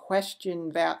it's the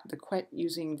question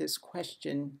using this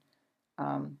question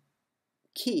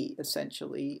key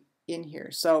essentially in here.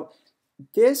 So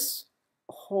this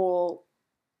whole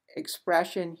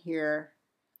expression here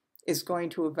is going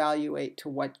to evaluate to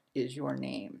what is your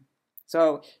name.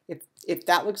 So if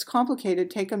that looks complicated,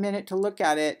 take a minute to look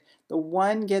at it. The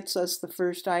 1 gets us the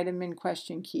first item in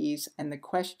question keys, and the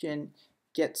question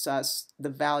gets us the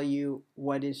value,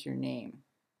 what is your name?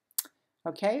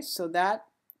 Okay, so that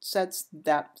sets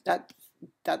that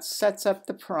sets up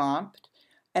the prompt.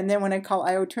 And then when I call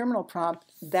IO terminal prompt,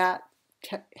 that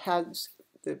has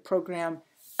the program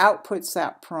outputs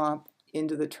that prompt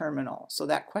into the terminal. So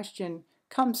that question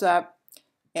comes up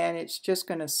and it's just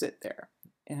going to sit there.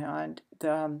 And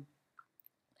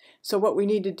so what we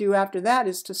need to do after that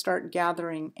is to start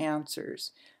gathering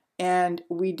answers. And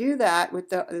we do that with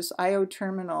this IO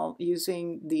terminal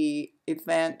using the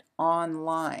event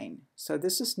online. So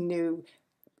this is new,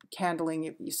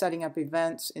 setting up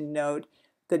events in Node.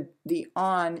 The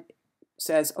on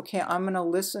says, okay, I'm going to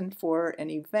listen for an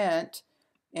event,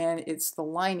 and it's the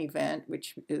line event,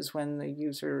 which is when the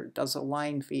user does a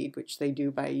line feed, which they do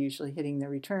by usually hitting the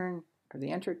return or the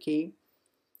enter key.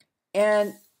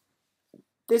 And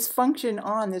this function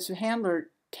on, this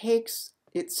handler takes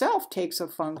a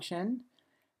function,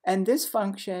 and this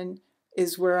function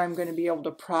is where I'm going to be able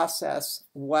to process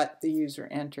what the user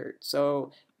entered.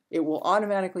 So it will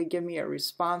automatically give me a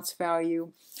response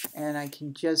value, and I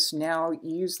can just now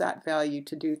use that value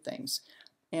to do things.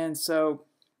 And so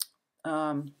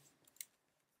what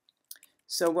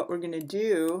we're going to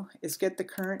do is get the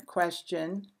current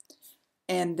question,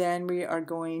 and then we are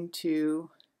going to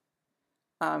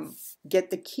get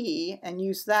the key and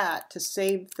use that to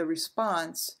save the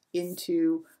response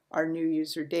into our new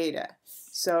user data.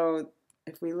 So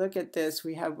if we look at this,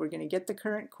 we're going to get the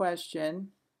current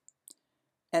question,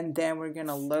 and then we're going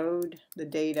to load the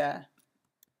data.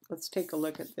 Let's take a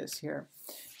look at this here.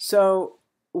 So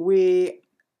we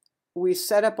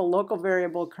set up a local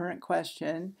variable current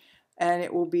question, and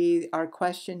it will be our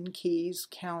question keys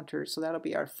counter. So that'll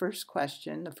be our first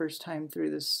question the first time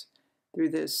through this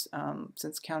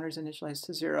since counter is initialized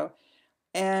to 0.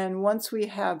 And once we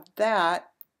have that,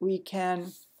 we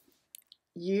can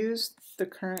use the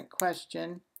current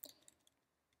question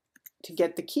to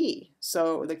get the key.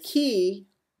 So the key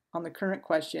on the current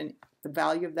question, the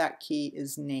value of that key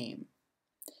is name.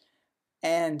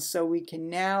 And so we can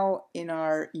now, in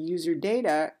our user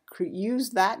data,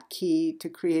 use that key to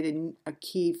create a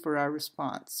key for our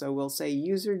response. So we'll say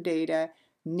user data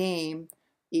name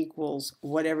equals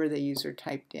whatever the user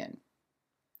typed in.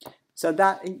 So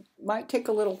that it might take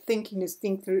a little thinking to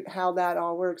think through how that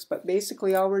all works, but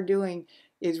basically all we're doing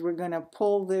is we're going to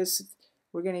pull this,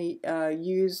 we're going to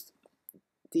use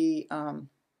the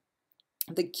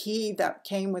key that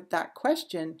came with that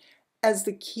question as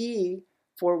the key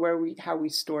for how we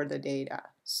store the data.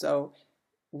 So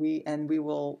we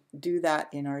will do that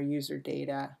in our user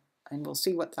data, and we'll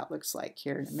see what that looks like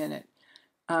here in a minute.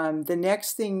 The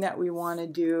next thing that we want to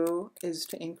do is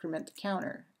to increment the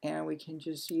counter, and we can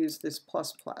just use this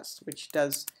plus plus, which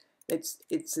does,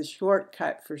 it's a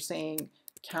shortcut for saying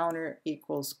counter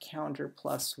equals counter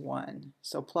plus 1.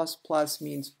 So plus plus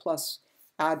means plus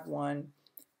add 1,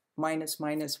 minus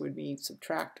minus would be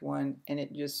subtract 1, and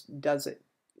it just does it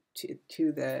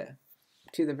to the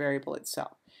variable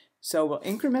itself. So we'll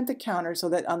increment the counter so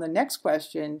that on the next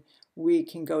question we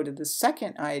can go to the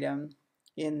second item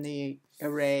in the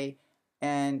array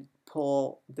and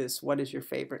pull this what is your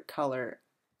favorite color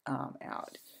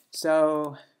out.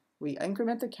 So we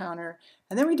increment the counter,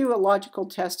 and then we do a logical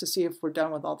test to see if we're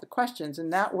done with all the questions.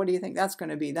 And that, what do you think that's going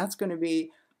to be? That's going to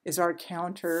be, is our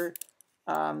counter,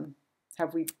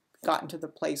 have we gotten to the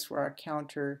place where our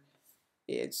counter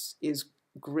is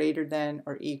greater than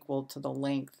or equal to the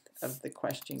length of the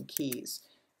question keys?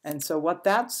 And so what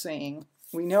that's saying,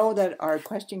 we know that our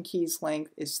question keys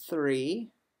length is 3.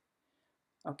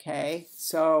 Okay,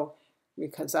 so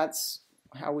because that's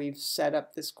how we've set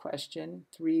up this question,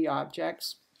 3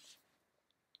 objects.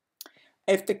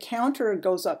 If the counter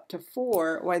goes up to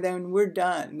 4, well, then we're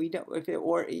done. We don't,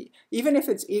 even if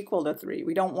it's equal to 3,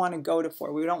 we don't want to go to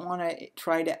 4. We don't want to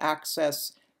try to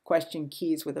access question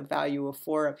keys with a value of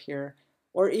 4 up here,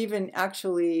 or even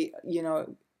actually, you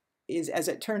know, as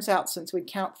it turns out, since we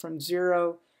count from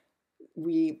 0,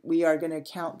 we are going to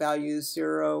count values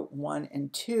 0, 1,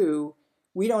 and 2.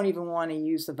 We don't even want to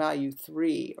use the value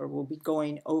 3, or we'll be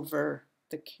going over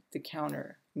the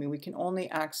counter. I mean, we can only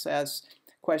access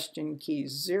question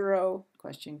keys 0,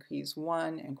 question keys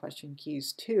 1, and question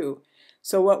keys 2.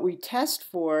 So what we test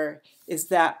for is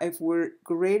that if we're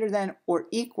greater than or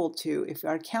equal to, if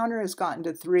our counter has gotten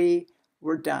to 3,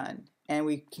 we're done. And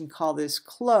we can call this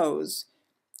close.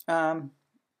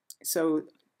 So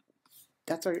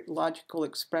that's our logical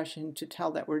expression to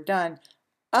tell that we're done.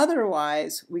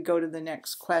 Otherwise, we go to the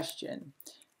next question.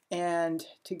 And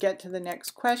to get to the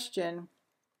next question,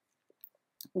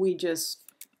 we just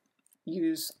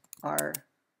use our,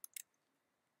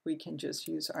 we can just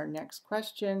use our next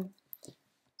question.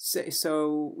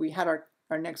 So we had our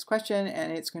next question,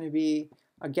 and it's going to be,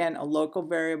 again, a local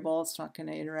variable. It's not going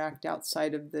to interact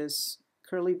outside of this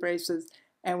curly braces.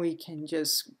 And we can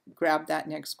just grab that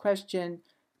next question,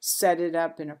 set it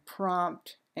up in a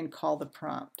prompt, and call the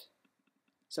prompt.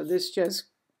 So this just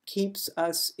keeps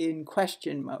us in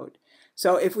question mode.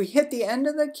 So if we hit the end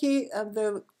of the key of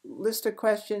the list of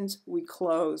questions, we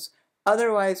close.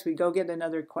 Otherwise, we go get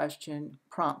another question,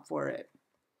 prompt for it.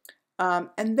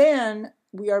 And then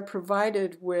we are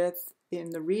provided with, in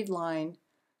the read line,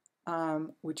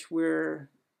 which we've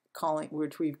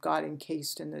got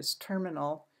encased in this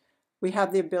terminal, we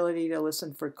have the ability to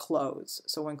listen for close.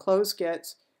 So when close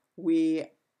gets,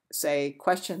 we say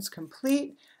questions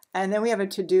complete, and then we have a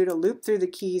to-do to loop through the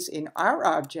keys in our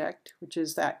object, which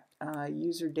is that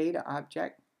user data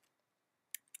object.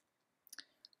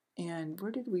 And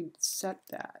where did we set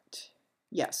that?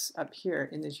 Yes, up here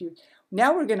in this.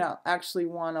 Now we're going to actually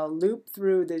want to loop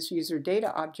through this user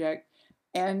data object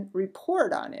and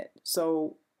report on it.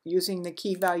 So using the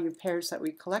key value pairs that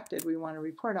we collected, we want to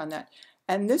report on that.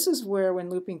 And this is where, when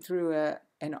looping through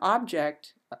an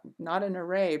object, not an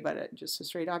array, but just a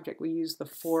straight object, we use the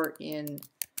for in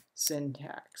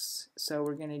syntax. So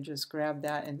we're going to just grab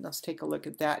that, and let's take a look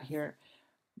at that here.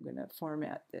 I'm going to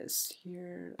format this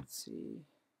here. Let's see.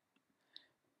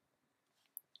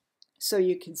 So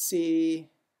you can see,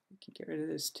 we can get rid of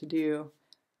this to do.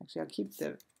 Actually, I'll keep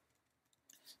the.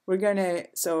 We're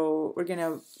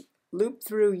gonna loop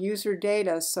through user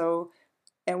data. So,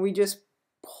 and we just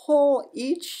pull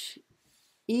each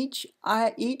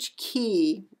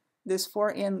key. This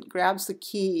for in grabs the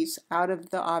keys out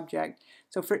of the object.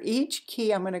 So for each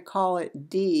key, I'm going to call it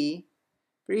D.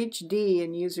 For each D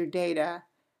in user data,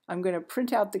 I'm going to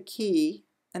print out the key,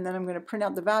 and then I'm going to print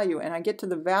out the value. And I get to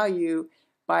the value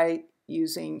by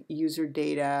using user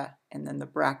data and then the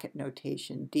bracket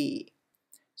notation D.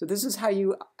 So this is how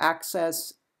you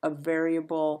access a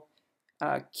variable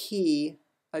key,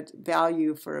 a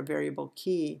value for a variable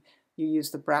key. You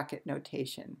use the bracket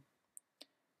notation.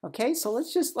 Okay, so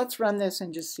let's run this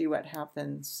and just see what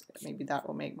happens. Maybe that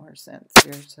will make more sense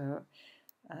here.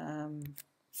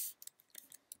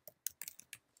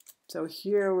 So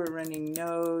here we're running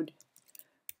node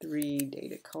 3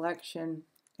 data collection,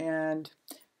 and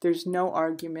there's no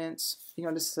arguments. You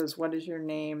notice it says, what is your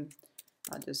name?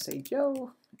 I'll just say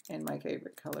Joe, and my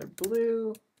favorite color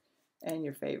blue, and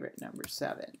your favorite number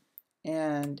 7.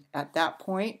 And at that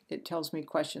point, it tells me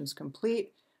questions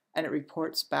complete, and it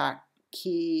reports back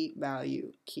key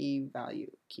value, key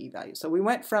value, key value. So we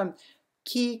went from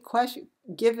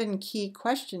given key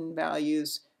question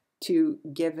values to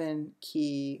given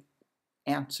key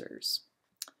answers.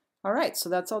 All right, so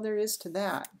that's all there is to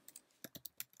that.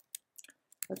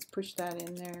 Let's push that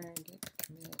in there and get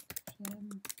commit.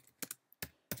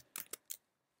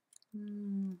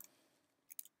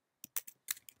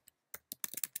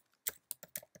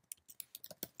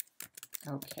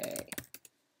 Okay.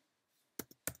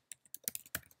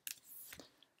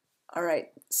 All right,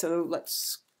 so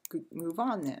let's move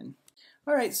on then.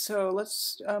 All right, so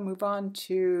let's move on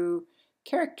to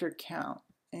character count.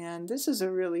 And this is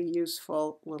a really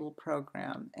useful little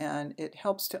program, and it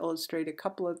helps to illustrate a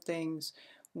couple of things.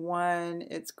 One,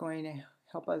 it's going to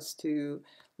help us to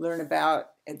learn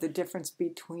about the difference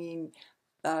between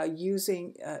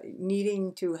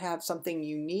needing to have something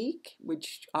unique,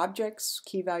 which objects,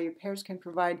 key value pairs can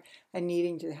provide, and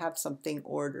needing to have something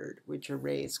ordered, which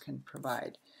arrays can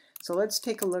provide. So let's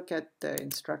take a look at the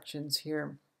instructions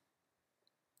here.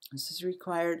 This is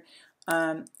required.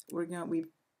 We've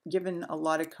given a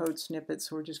lot of code snippets,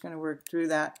 so we're just going to work through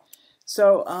that.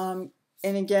 So,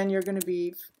 and again, you're going to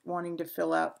be wanting to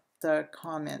fill out the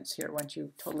comments here once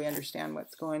you totally understand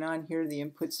what's going on here, the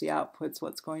inputs, the outputs,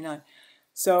 what's going on.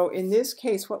 So in this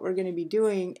case, what we're going to be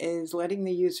doing is letting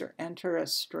the user enter a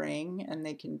string, and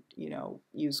they can,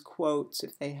 use quotes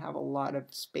if they have a lot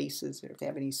of spaces, or if they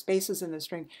have any spaces in the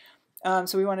string.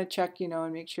 So we want to check,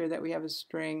 and make sure that we have a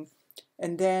string.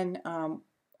 And then,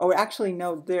 oh, actually,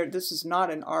 no, this is not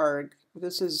an arg.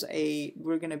 This is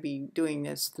we're going to be doing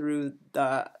this through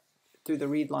the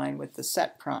read line with the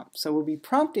set prompt. So we'll be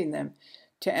prompting them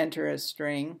to enter a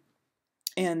string,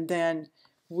 and then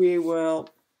we will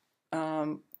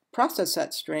process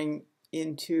that string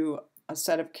into a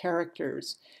set of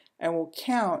characters, and we'll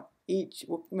count each.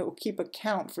 We'll keep a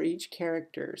count for each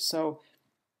character. So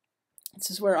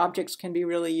this is where objects can be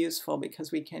really useful,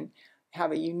 because we can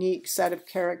have a unique set of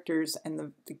characters, and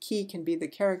the key can be the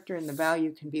character and the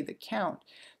value can be the count.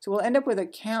 So we'll end up with a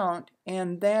count,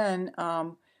 and then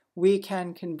we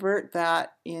can convert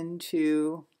that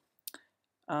into,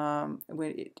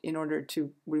 in order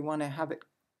to, we want to have it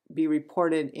be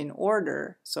reported in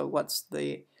order. So what's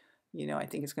the, I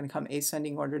think it's going to come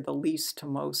ascending order, the least to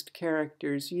most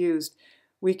characters used.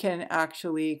 We can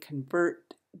actually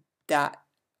convert that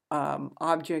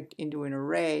object into an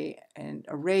array, and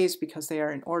arrays, because they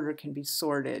are in order, can be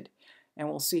sorted. And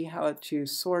we'll see how to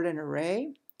sort an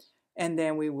array, and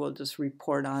then we will just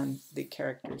report on the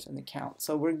characters and the count.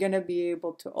 So we're going to be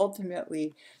able to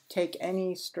ultimately take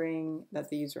any string that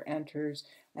the user enters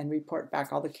and report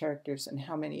back all the characters and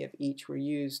how many of each were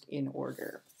used in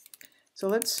order. So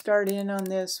let's start in on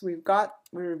this. We've got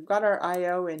our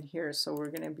IO in here, so we're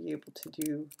going to be able to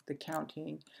do the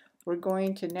counting. We're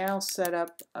going to now set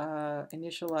up,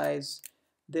 initialize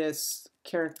this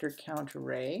character count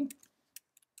array.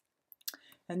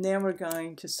 And then we're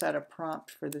going to set a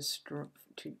prompt for this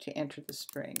to enter the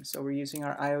string. So we're using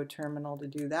our IO terminal to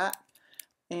do that.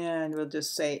 And we'll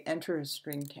just say enter a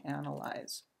string to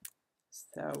analyze.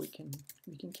 So we can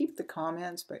keep the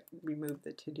comments but remove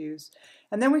the to-dos.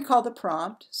 And then we call the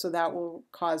prompt, so that will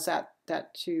cause that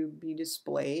to be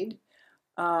displayed.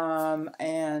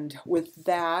 And with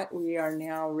that, we are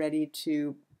now ready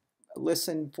to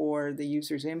listen for the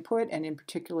user's input, and in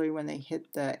particular when they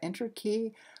hit the enter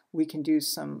key, we can do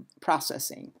some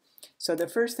processing. So the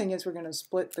first thing is we're going to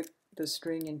split the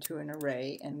string into an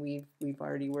array, and we've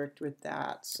already worked with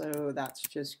that. So that's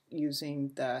just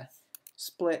using the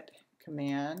split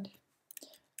command.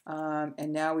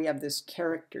 And now we have this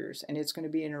characters, and it's going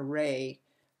to be an array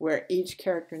where each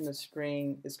character in the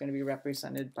string is going to be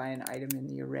represented by an item in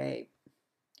the array.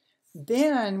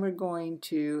 Then we're going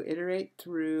to iterate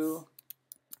through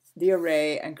the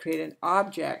array and create an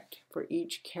object for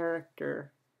each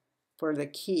character for the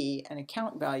key and a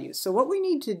count value. So what we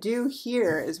need to do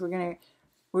here is we're going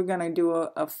to do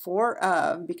a for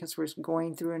of, because we're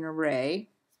going through an array,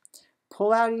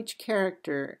 pull out each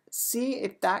character, see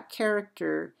if that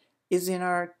character is in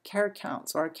our char count.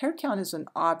 So our char count is an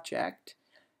object,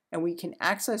 and we can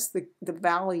access the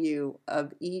value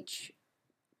of each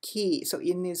key. So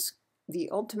in this, the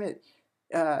ultimate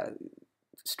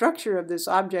structure of this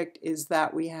object is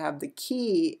that we have the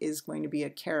key is going to be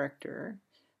a character.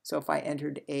 So if I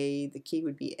entered A, the key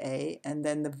would be A, and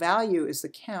then the value is the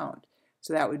count.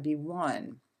 So that would be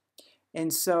 1.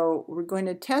 And so we're going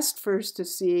to test first to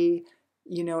see,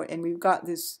 and we've got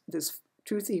this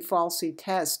truthy falsy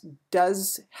test.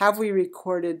 Have we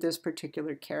recorded this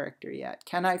particular character yet?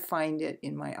 Can I find it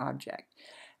in my object?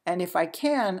 And if I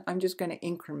can, I'm just going to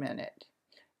increment it.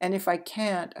 And if I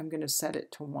can't, I'm going to set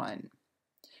it to 1.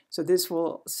 So this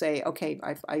will say, okay,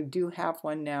 I do have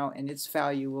one now, and its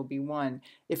value will be 1.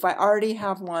 If I already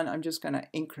have 1, I'm just going to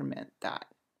increment that.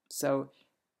 So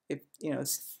if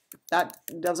that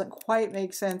doesn't quite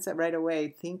make sense right away,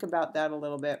 think about that a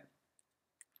little bit.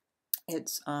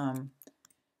 It's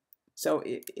so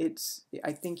it's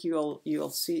I think you'll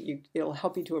see it'll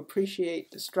help you to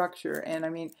appreciate the structure. And I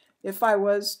mean, if I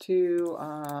was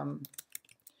to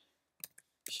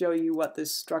show you what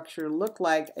this structure looked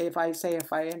like, if I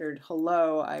entered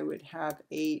hello, I would have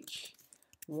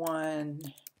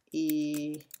H1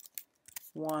 E1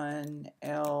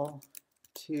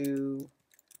 L2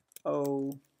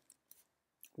 O1,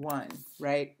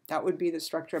 right? That would be the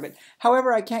structure of it.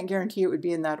 However, I can't guarantee it would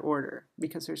be in that order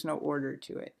because there's no order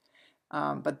to it.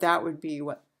 But that would be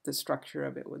what the structure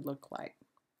of it would look like.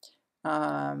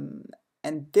 And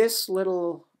this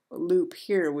little loop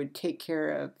here would take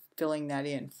care of filling that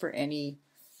in for any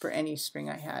string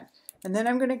I had. And then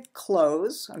I'm going to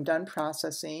close. I'm done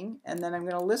processing, and then I'm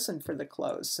going to listen for the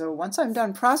close. So once I'm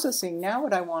done processing, now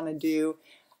what I want to do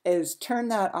is turn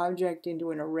that object into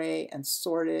an array and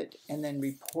sort it and then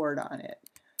report on it.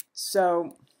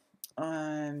 So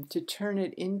to turn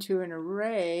it into an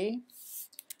array,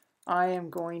 I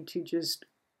am going to just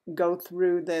go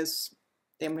through this.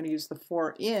 I'm going to use the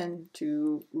for in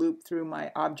to loop through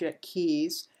my object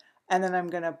keys, and then I'm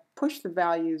going to push the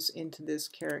values into this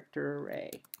character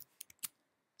array.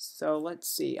 So let's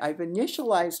see, I've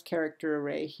initialized character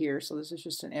array here, so this is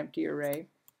just an empty array.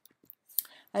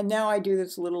 And now I do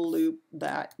this little loop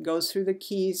that goes through the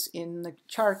keys in the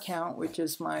char count, which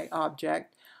is my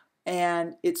object,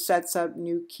 and it sets up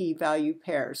new key value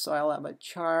pairs. So I'll have a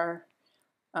char,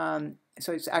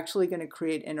 so it's actually going to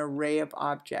create an array of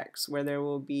objects where there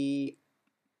will be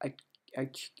a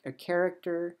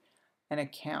character and a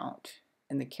count,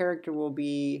 and the character will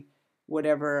be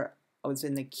whatever was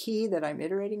in the key that I'm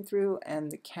iterating through,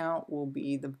 and the count will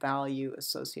be the value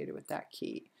associated with that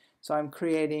key. So I'm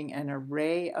creating an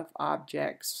array of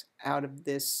objects out of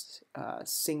this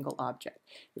single object.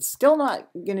 It's still not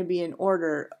going to be in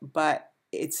order, but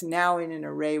it's now in an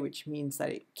array, which means that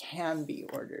it can be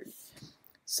ordered.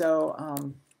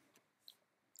 So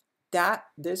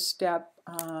this step,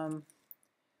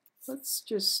 let's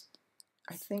just,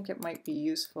 I think it might be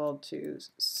useful to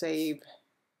save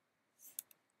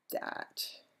that.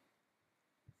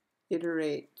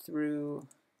 iterate through,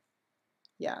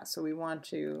 yeah, so we want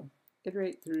to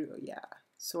iterate through, yeah,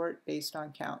 sort based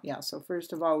on count. Yeah, so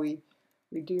first of all, we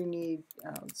do need,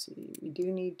 let's see, we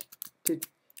do need to,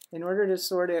 in order to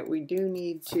sort it, we do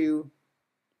need to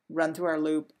run through our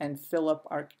loop and fill up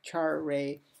our char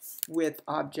array with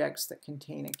objects that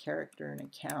contain a character and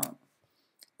a count.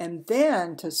 And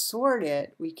then to sort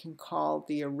it, we can call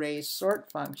the array sort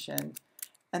function.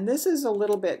 And this is a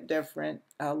little bit different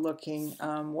looking.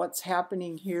 What's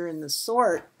happening here in the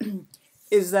sort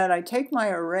is that I take my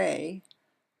array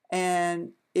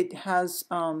and it has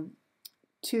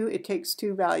it takes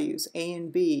two values, A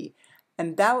and B,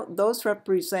 and those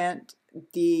represent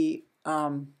the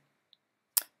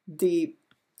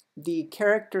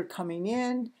character coming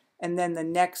in and then the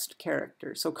next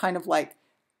character. So kind of like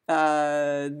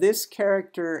this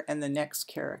character and the next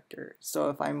character. So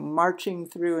if I'm marching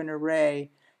through an array,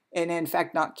 and in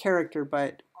fact not character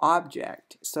but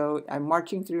object, so I'm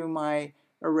marching through my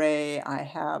array, I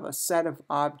have a set of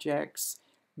objects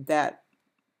that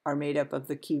are made up of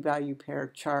the key value pair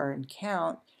char and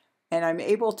count, and I'm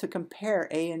able to compare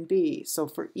A and B. So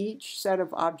for each set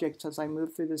of objects as I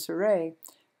move through this array,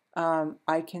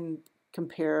 I can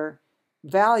compare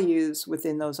values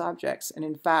within those objects. And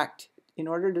in fact, in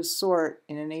order to sort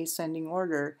in an ascending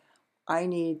order, I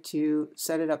need to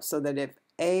set it up so that if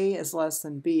A is less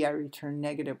than B, I return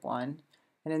 -1.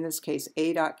 And in this case,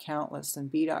 A.count less than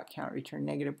B.count, return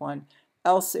 -1.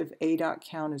 Else, if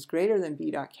A.count is greater than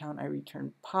B.count, I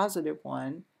return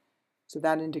 +1. So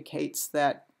that indicates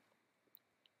that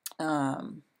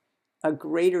a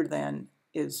greater than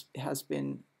has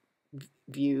been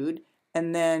viewed.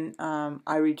 And then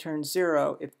I return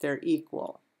 0 if they're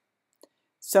equal.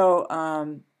 So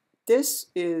this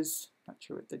is, not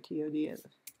sure what the TOD is,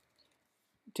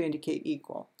 to indicate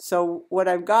equal. So what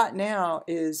I've got now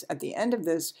is at the end of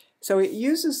this, so it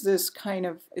uses this kind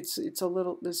of, it's a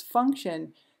little, this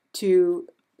function to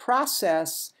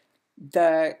process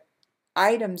the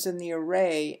items in the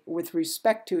array with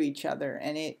respect to each other,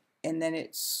 and then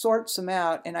it sorts them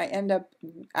out, and I end up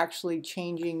actually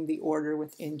changing the order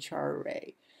within char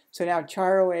array. So now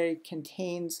char array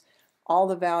contains all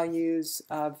the values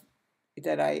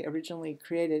that I originally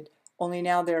created, only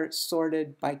now they're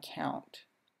sorted by count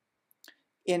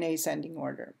in ascending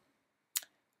order.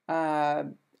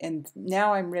 And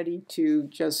now I'm ready to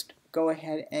just go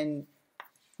ahead and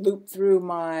loop through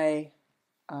my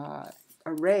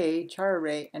array, char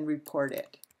array, and report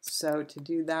it. So to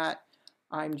do that,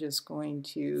 I'm just going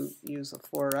to use a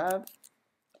for of,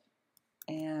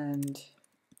 and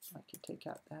I can take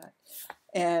out that,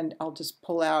 and I'll just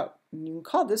pull out, and you can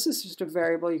call, this is just a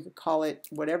variable, you could call it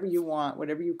whatever you want,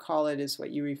 whatever you call it is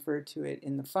what you refer to it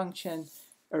in the function,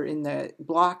 or in the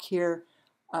block here.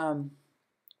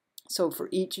 So for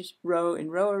each row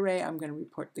in row array, I'm going to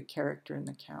report the character and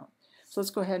the count. So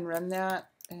let's go ahead and run that,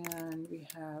 and we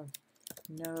have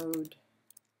node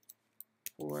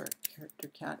for character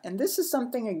count. And this is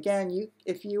something, again,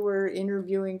 if you were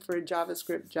interviewing for a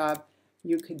JavaScript job,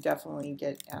 you could definitely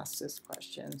get asked this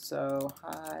question. So,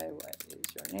 hi, what is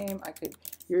your name?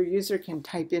 Your user can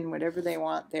type in whatever they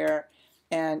want there,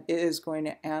 and it is going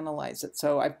to analyze it.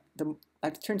 So it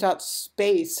turns out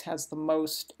space has the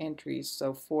most entries,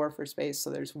 so 4 for space. So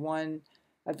there's 1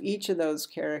 of each of those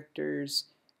characters,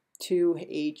 2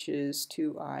 H's,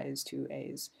 2 I's, 2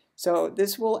 A's. So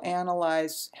this will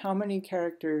analyze how many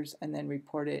characters and then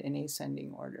report it in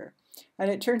ascending order.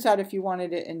 And it turns out if you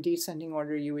wanted it in descending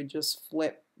order, you would just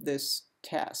flip this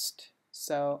test.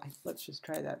 So let's just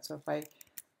try that. So if I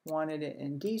wanted it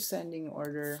in descending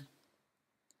order,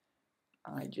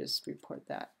 I just report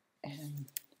that. And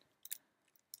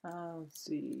let's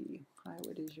see, hi,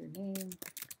 what is your name?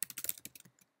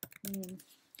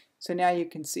 So now you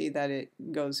can see that it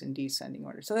goes in descending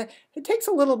order. So it takes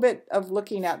a little bit of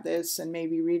looking at this and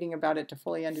maybe reading about it to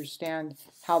fully understand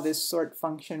how this sort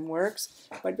function works.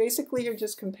 But basically you're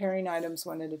just comparing items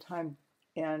one at a time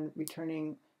and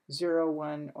returning 0,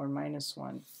 1, or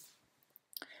 -1.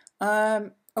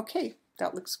 Okay,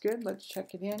 that looks good. Let's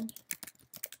check it in.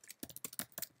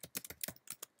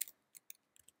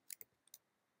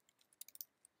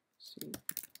 See.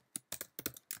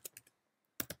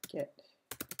 Get.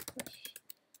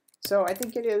 So I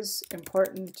think it is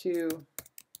important to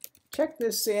check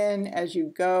this in as you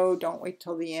go. Don't wait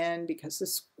till the end, because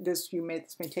this may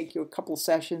take you a couple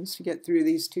sessions to get through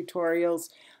these tutorials,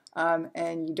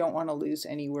 and you don't want to lose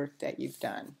any work that you've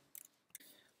done.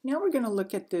 Now we're going to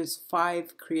look at this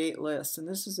 5 create list, and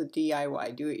this is a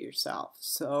DIY, do it yourself.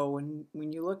 So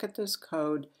when you look at this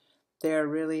code, there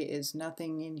really is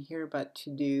nothing in here but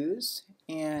to-dos,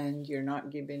 and you're not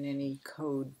given any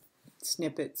code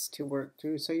snippets to work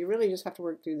through. So you really just have to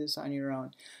work through this on your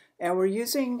own. And we're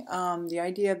using, the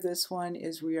idea of this one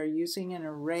is we are using an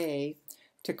array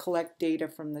to collect data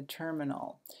from the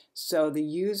terminal. So the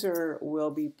user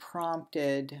will be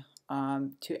prompted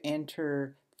to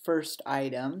enter first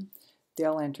item.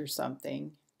 They'll enter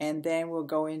something, and then we'll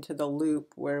go into the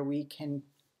loop where we can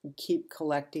keep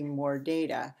collecting more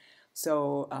data.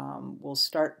 So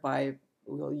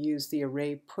we'll use the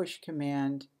array push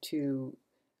command to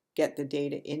get the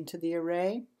data into the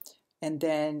array, and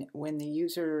then when the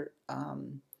user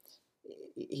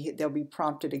they'll be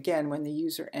prompted again when the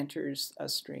user enters a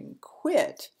string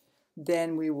quit,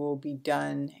 then we will be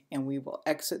done and we will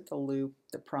exit the loop,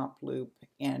 the prompt loop,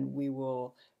 and we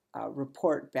will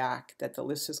report back that the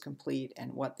list is complete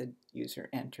and what the user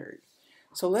entered.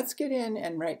 So let's get in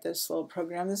and write this little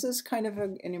program. This is kind of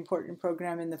an important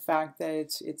program in the fact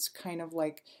that it's kind of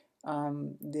like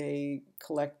they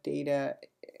collect data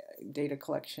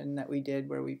collection that we did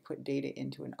where we put data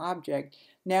into an object.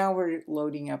 Now we're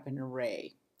loading up an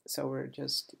array. So we're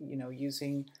just,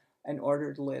 using an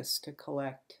ordered list to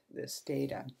collect this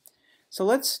data. So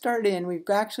let's start in. We've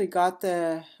actually got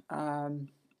the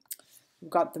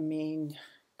main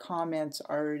comments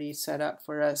already set up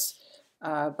for us,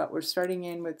 but we're starting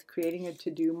in with creating a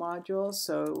to-do module.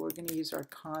 So we're going to use our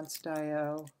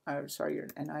const.io,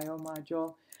 an IO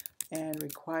module, and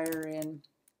require in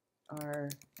our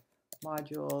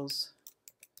modules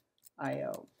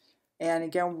IO. And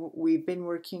again, we've been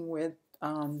working with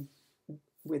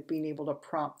being able to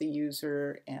prompt the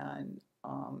user, and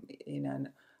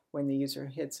when the user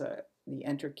hits the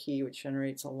enter key, which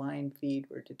generates a line feed,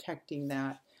 we're detecting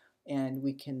that, and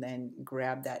we can then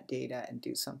grab that data and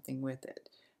do something with it.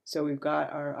 So we've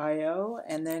got our IO,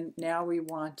 and then now we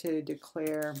want to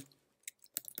declare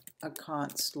a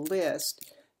const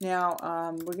list. Now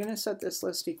we're going to set this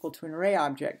list equal to an array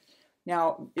object.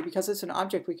 Now, because it's an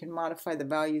object, we can modify the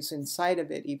values inside of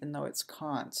it, even though it's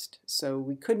const. So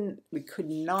we could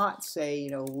not say,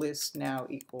 list now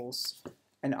equals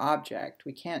an object.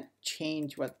 We can't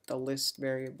change what the list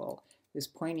variable is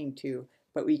pointing to,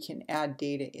 but we can add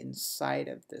data inside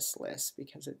of this list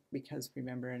because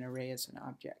remember, an array is an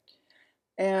object.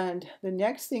 And the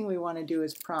next thing we want to do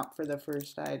is prompt for the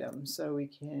first item. So we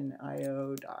can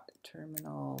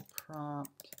io.terminal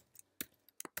prompt.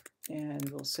 And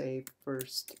we'll say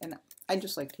first, and I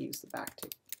just like to use the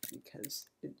backtick because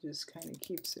it just kind of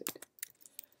keeps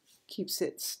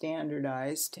it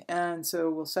standardized. And so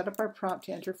we'll set up our prompt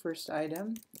to enter first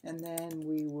item, and then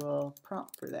we will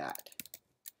prompt for that.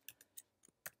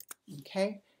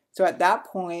 Okay, so at that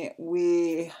point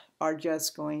we are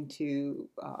just going to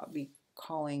be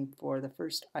calling for the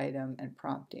first item and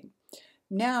prompting.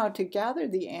 Now to gather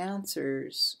the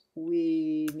answers,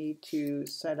 we need to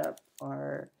set up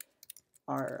our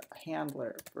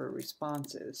handler for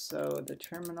responses. So the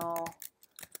terminal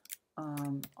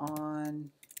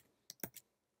on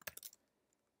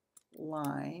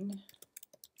line,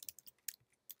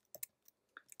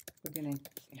 we're going to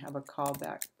have a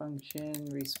callback function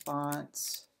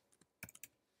response,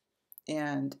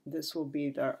 and this will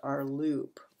be our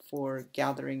loop for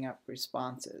gathering up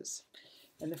responses.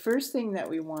 And the first thing that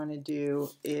we want to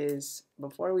do is,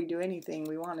 before we do anything,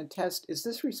 we want to test, is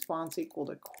this response equal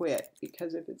to quit?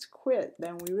 Because if it's quit,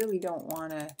 then we really don't want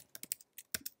to,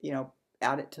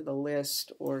 add it to the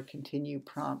list or continue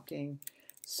prompting.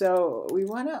 So we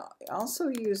want to also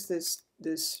use this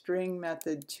string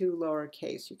method to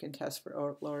lowercase. You can test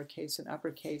for lowercase and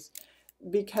uppercase.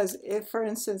 Because if, for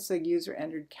instance, the user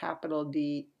entered capital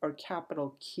D or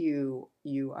capital Q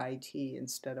UIT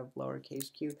instead of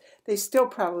lowercase q, they still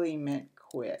probably meant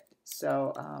quit.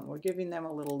 So we're giving them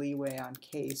a little leeway on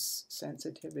case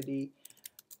sensitivity,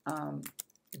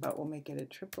 but we'll make it a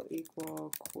triple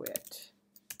equal quit.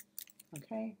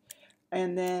 Okay,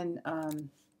 and then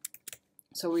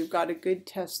so we've got a good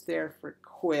test there for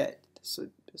quit. So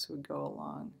this would go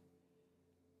along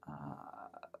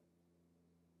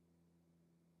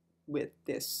with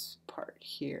this part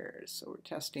here. So we're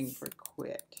testing for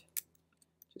quit,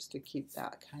 just to keep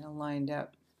that kind of lined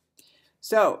up.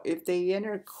 So if they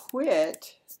enter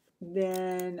quit,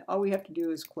 then all we have to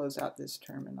do is close out this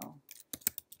terminal.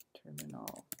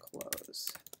 Terminal close.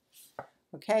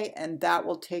 Okay, and that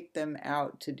will take them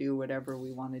out to do whatever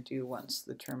we want to do once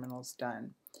the terminal's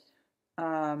done.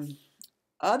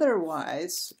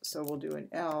 Otherwise, so we'll do an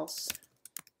else,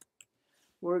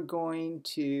 we're going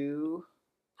to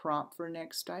prompt for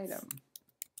next item.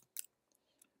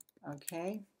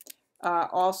 Okay.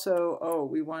 Also,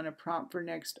 we want to prompt for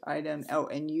next item. Oh,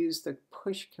 and use the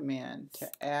push command to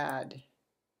add.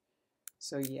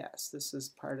 So yes, this is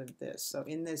part of this. So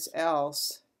in this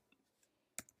else,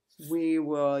 we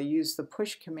will use the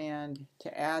push command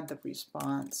to add the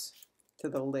response to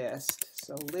the list.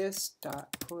 So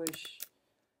list.push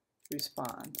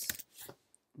response.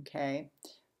 Okay,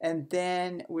 and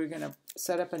then we're going to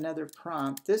set up another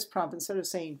prompt. This prompt, instead of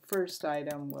saying first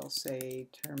item, we'll say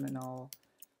terminal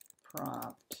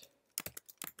prompt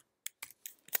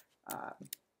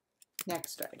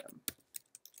next item.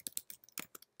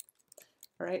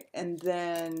 All right, and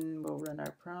then we'll run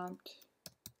our prompt.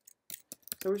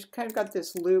 So we've kind of got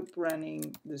this loop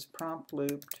running, this prompt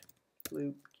loop.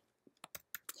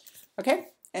 Okay,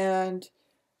 and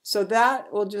so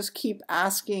that will just keep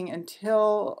asking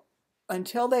until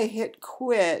they hit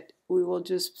quit. We will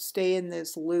just stay in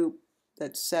this loop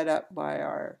that's set up by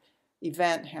our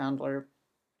event handler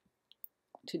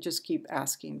to just keep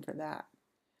asking for that.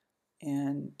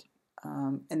 And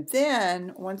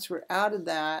then once we're out of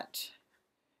that,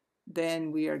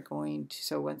 then we are going to,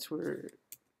 so once we're,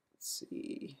 let's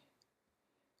see,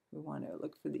 we want to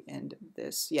look for the end of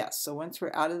this. Yes, so once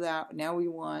we're out of that, now we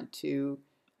want to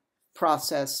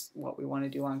process what we want to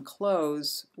do on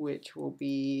close, which will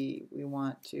be, we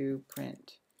want to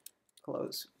print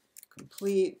close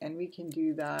complete, and we can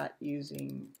do that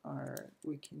using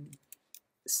we can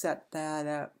set that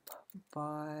up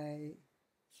by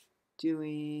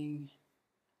doing,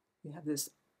 we have this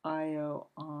IO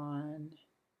on,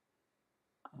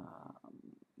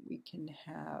 we can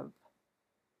have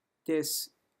this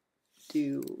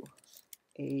do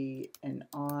an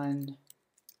on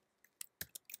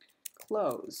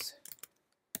close.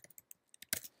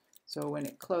 So when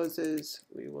it closes,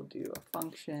 we will do a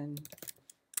function.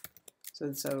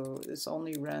 So this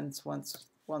only runs once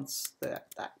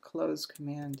that close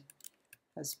command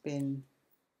has been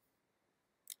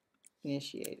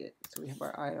initiated. So we have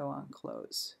our IO on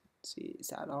close. Let's see, is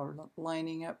that all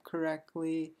lining up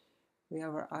correctly? We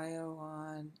have our IO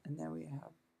on, and then we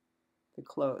have the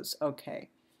close. Okay,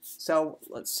 so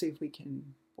let's see if we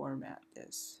can format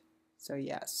this. So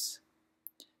yes,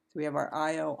 so we have our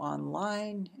IO on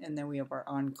line, and then we have our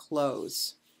on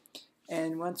close.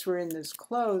 And once we're in this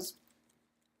close,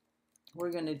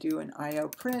 we're going to do an IO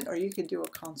print, or you could do a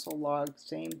console log,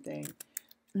 same thing.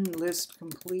 List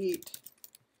complete,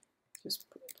 just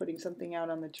putting something out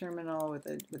on the terminal with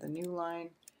a new line,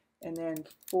 and then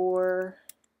for,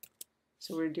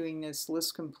 so we're doing this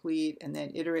list complete, and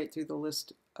then iterate through the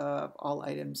list of all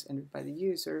items entered by the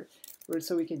user.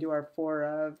 So we can do our for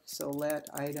of, so let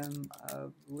item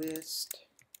of list,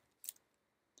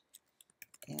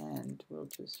 and we'll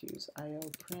just use IO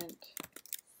print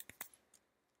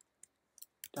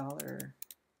 $item.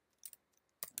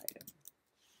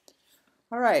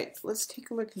 All right, let's take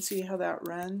a look and see how that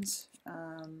runs.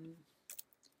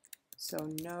 So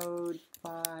node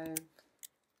 5,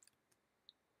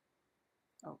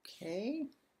 okay.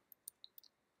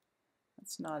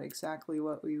 That's not exactly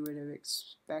what we would have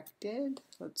expected.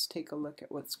 Let's take a look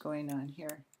at what's going on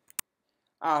here.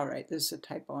 All right, this is a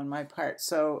typo on my part.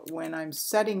 So when I'm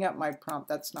setting up my prompt,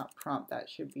 that's not prompt, that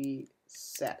should be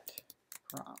set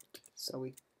prompt. So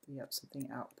we have something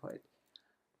output.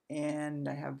 And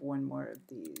I have one more of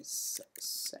these,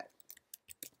 set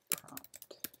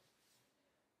prompt.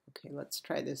 Okay, let's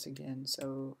try this again.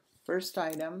 So first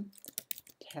item,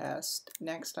 test,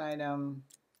 next item,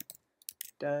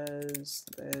 does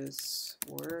this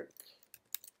work?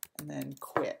 And then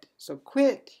quit. So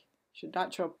quit should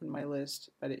not show up in my list,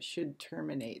 but it should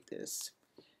terminate this.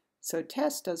 So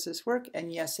test, does this work?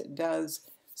 And yes, it does.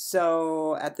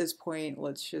 So at this point,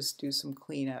 let's just do some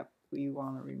cleanup. We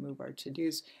want to remove our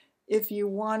to-dos. If you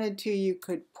wanted to, you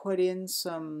could put in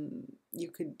some, you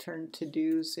could turn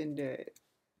to-dos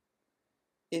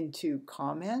into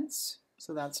comments.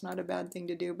 So that's not a bad thing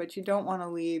to do, but you don't want to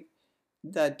leave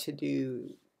the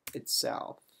to-do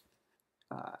itself.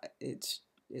 It's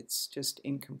just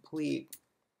incomplete.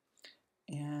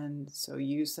 And so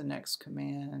use the next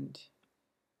command.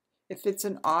 If it's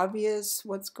an obvious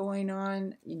what's going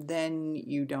on, then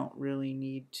you don't really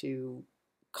need to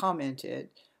comment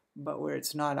it. But where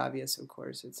it's not obvious, of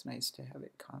course, it's nice to have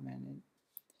it commented.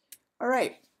 All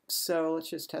right, so let's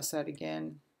just test that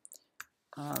again.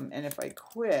 And if I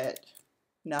quit,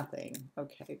 nothing.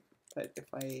 Okay, but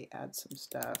if I add some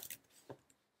stuff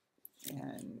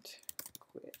and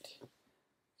quit, you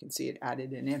can see it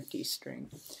added an empty string.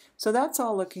 So that's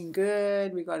all looking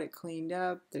good. We got it cleaned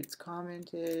up. It's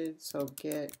commented. So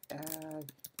git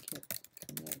add, git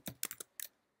commit.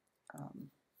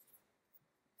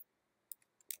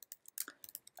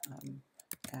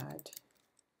 Add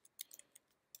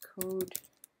code,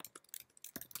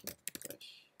 git push.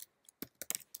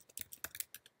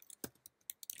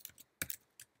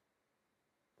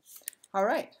 All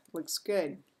right, looks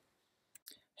good.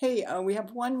 Hey, we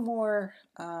have one more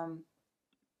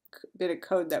bit of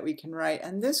code that we can write,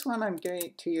 and this one I'm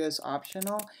going to use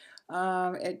optional.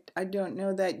 I don't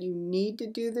know that you need to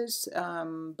do this,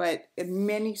 but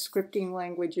many scripting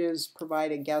languages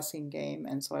provide a guessing game,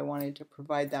 and so I wanted to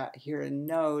provide that here in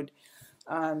Node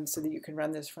so that you can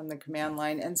run this from the command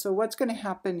line. And so what's going to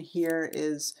happen here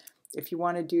is if you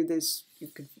want to do this,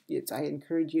 I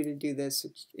encourage you to do this.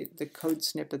 The code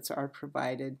snippets are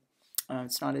provided.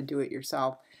 It's not a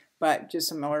do-it-yourself, but just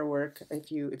some more work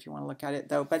if you want to look at it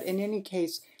though. But in any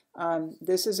case,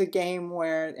 this is a game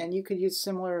where, and you could use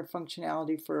similar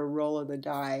functionality for a roll of the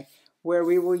die, where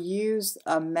we will use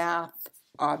a math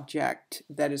object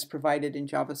that is provided in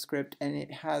JavaScript, and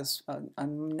it has a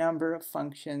number of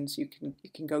functions. You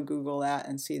can go Google that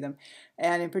and see them.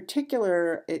 And in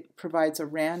particular, it provides a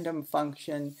random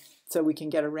function so we can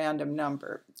get a random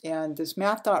number. And this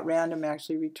math.random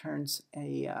actually returns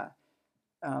a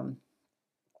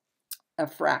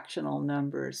fractional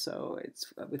number, so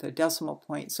it's with a decimal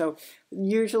point. So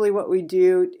usually what we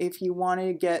do, if you want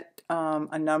to get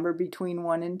a number between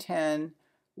 1 and 10,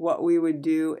 what we would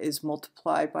do is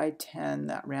multiply by 10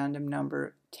 that random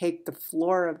number, take the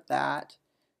floor of that,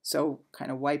 so kind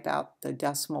of wipe out the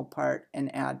decimal part,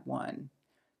 and add 1.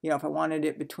 You know, if I wanted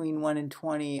it between 1 and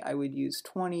 20, I would use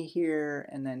 20 here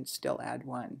and then still add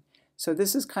 1. So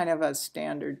this is kind of a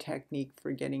standard technique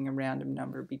for getting a random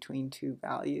number between two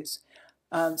values.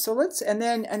 So let's, and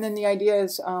then the idea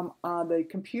is the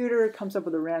computer comes up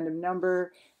with a random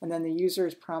number, and then the user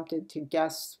is prompted to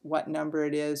guess what number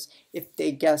it is. If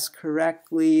they guess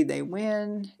correctly, they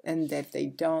win, and if they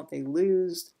don't, they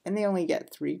lose, and they only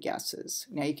get 3 guesses.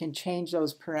 Now you can change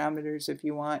those parameters if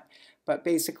you want, but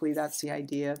basically that's the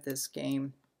idea of this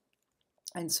game.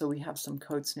 And so we have some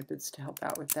code snippets to help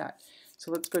out with that.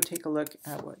 So let's go take a look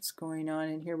at what's going on.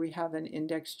 And here we have an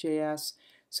index.js.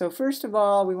 So first of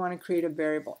all, we want to create a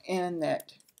variable n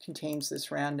that contains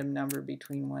this random number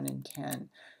between 1 and 10.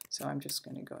 So I'm just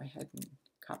going to go ahead and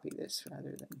copy this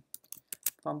rather than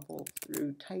fumble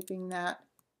through typing that.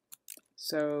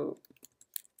 So,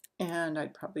 and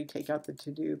I'd probably take out the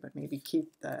to-do, but maybe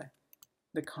keep the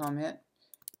comment.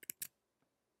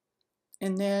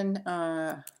 And then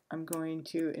I'm going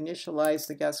to initialize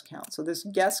the guess count. So this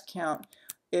guess count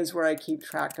is where I keep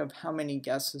track of how many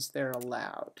guesses they're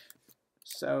allowed.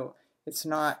 So it's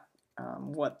not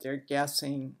what they're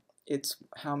guessing, it's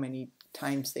how many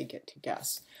times they get to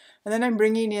guess. And then I'm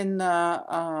bringing in the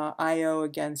IO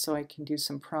again so I can do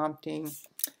some prompting.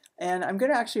 And I'm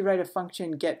going to actually write a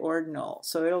function getOrdinal.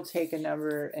 So it'll take a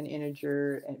number, an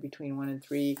integer between 1 and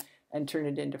 3, and turn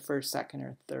it into first, second,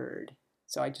 or third.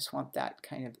 So I just want that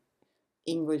kind of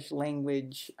English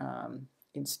language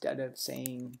instead of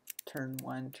saying turn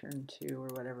 1, turn 2, or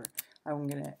whatever. I'm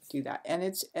going to do that. And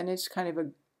it's kind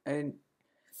of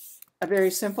a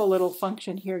very simple little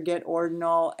function here,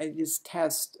 getOrdinal. I just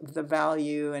test the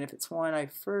value, and if it's 1, I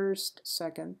first,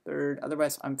 second, third.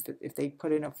 Otherwise, if they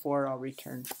put in a 4, I'll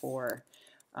return 4.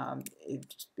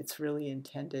 It's really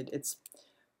intended. It's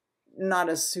not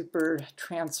a super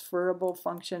transferable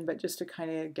function, but just to kind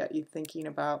of get you thinking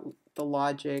about the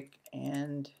logic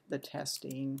and the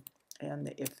testing and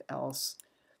the if-else.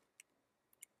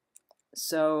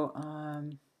 So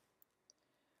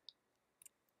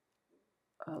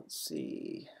let's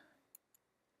see.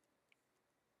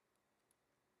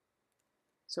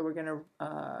 So we're going to,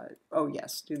 oh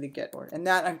yes, do the get order. And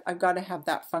that I've got to have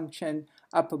that function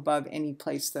up above any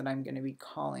place that I'm going to be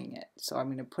calling it. So I'm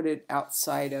going to put it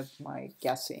outside of my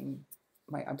guessing.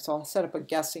 So I'll set up a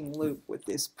guessing loop with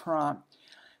this prompt.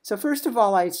 So first of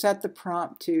all, I set the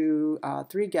prompt to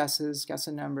 3 guesses, guess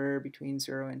a number between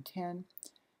 0 and 10.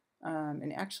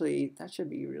 And actually, that should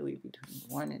be really between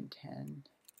 1 and 10.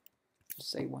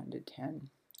 Just say 1 to 10.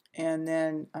 And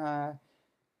then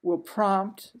we'll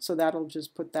prompt, so that'll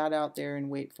just put that out there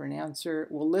and wait for an answer.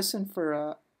 We'll listen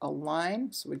for a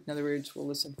line. So in other words, we'll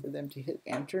listen for them to hit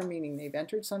enter, meaning they've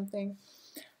entered something.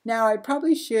 Now, I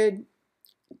probably should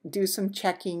do some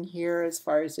checking here as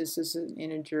far as this is an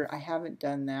integer. I haven't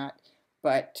done that,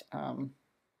 but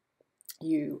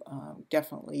you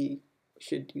definitely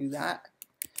should do that.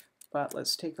 But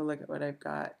let's take a look at what I've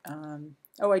got.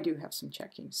 Oh, I do have some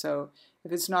checking. So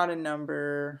if it's not a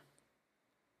number,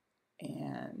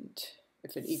 and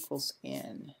if it equals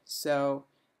n. So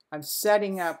I'm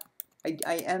setting up,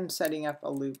 I am setting up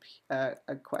a loop,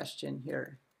 a question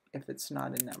here if it's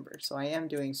not a number. So I am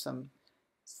doing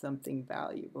something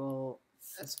valuable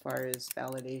as far as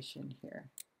validation here.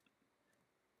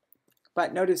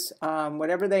 But notice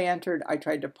whatever they entered, I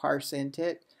tried to parse int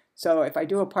it. So if I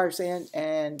do a parse int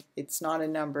and it's not a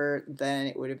number, then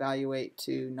it would evaluate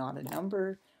to not a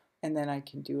number. and then I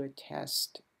can do a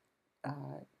test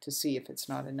to see if it's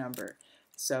not a number.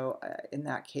 So in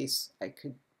that case, I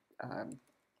could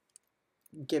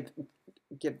give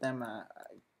them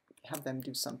have them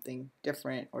do something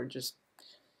different, or just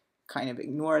kind of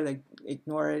ignore it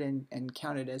and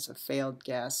count it as a failed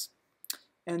guess.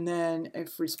 And then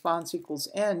if response equals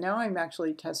n, now I'm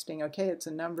actually testing, okay, it's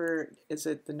a number, is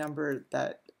it the number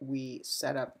that we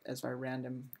set up as our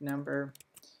random number?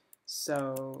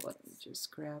 So let me just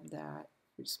grab that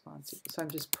response equals. So I'm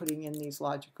just putting in these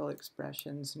logical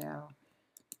expressions now.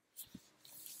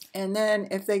 And then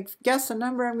if they guess a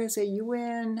number, I'm going to say you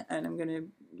win, and I'm going to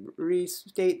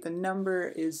restate the number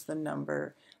is the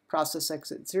number. Process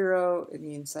exit 0, it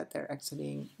means that they're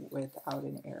exiting without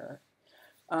an error.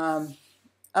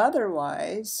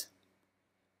 Otherwise,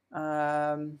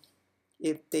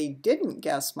 if they didn't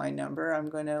guess my number, I'm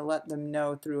going to let them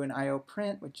know through an IO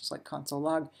print, which is like console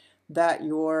log, that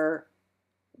your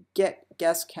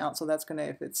guess count, so that's going to,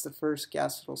 if it's the first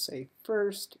guess, it'll say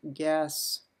first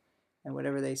guess, and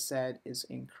whatever they said is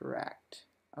incorrect.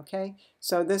 Okay,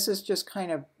 so this is just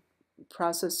kind of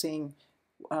processing,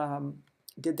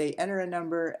 did they enter a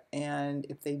number, and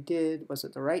if they did, was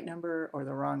it the right number or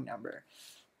the wrong number?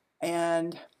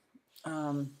 And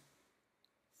I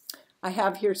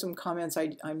have here some comments.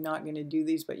 I'm not going to do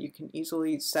these, but you can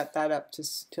easily set that up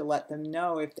to let them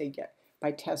know if they get,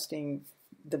 by testing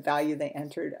the value they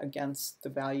entered against the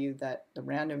value that the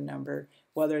random number,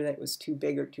 whether that was too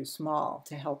big or too small,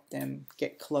 to help them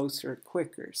get closer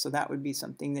quicker. So that would be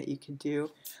something that you could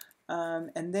do.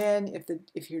 And then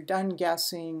if you're done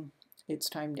guessing, it's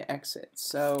time to exit.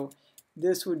 So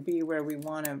this would be where we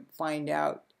want to find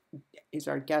out, is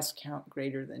our guess count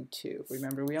greater than 2?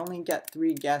 Remember, we only get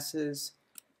 3 guesses.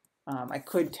 I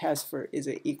could test for, is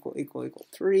it equal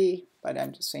 3, but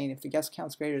I'm just saying if the guess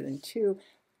count's greater than 2,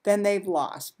 then they've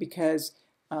lost, because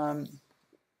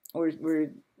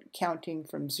we're counting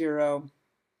from 0,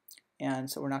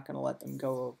 and so we're not going to let them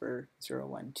go over 0,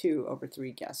 1, 2 over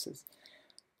 3 guesses.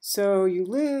 So you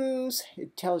lose,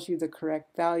 it tells you the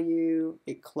correct value,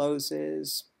 it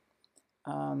closes,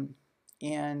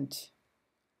 and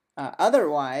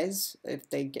otherwise, if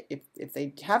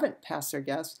they haven't passed their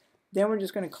guess, then we're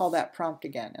just going to call that prompt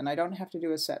again. And I don't have to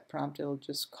do a set prompt, it'll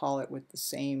just call it with the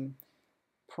same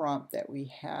prompt that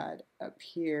we had up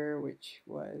here, which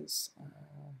was,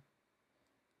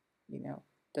 you know,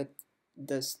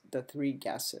 the 3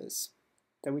 guesses.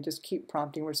 That we just keep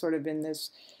prompting. We're sort of in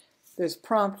this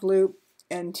prompt loop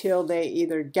until they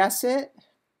either guess it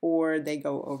or they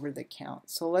go over the count.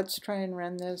 So let's try and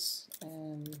run this,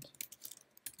 and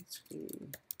let's see.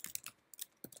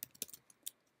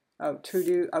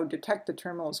 Detect the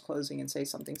terminal is closing and say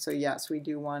something. So yes, we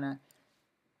do want to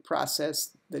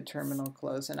process the terminal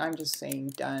close, and I'm just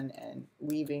saying done and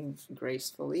leaving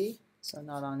gracefully, so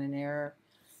not on an error.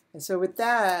 And so with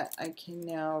that, I can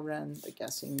now run the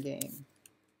guessing game.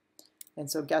 And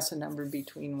so guess a number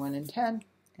between 1 and 10,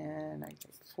 and I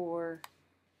get 4,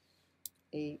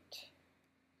 8,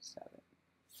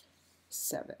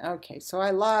 7. Okay, so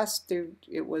I lost.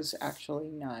 It was actually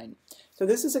 9. So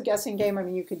this is a guessing game. I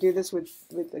mean, you could do this with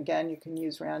again, you can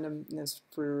use randomness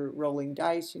for rolling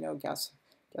dice. You know, guess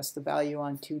the value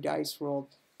on 2 dice rolled.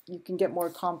 You can get more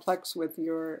complex with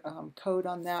your code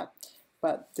on that,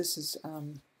 but this is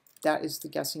that is the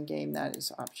guessing game. That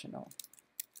is optional.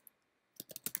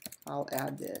 I'll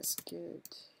add this.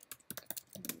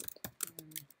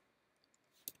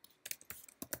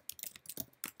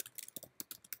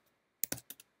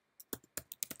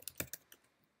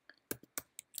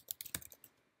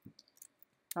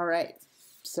 All right,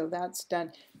 so that's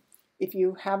done. If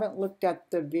you haven't looked at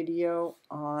the video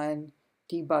on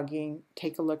debugging,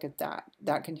 take a look at that.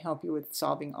 That can help you with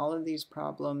solving all of these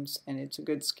problems, and it's a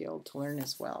good skill to learn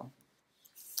as well.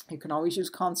 You can always use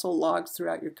console logs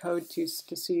throughout your code to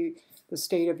see the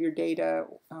state of your data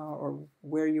or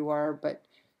where you are, but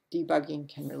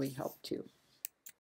debugging can really help too.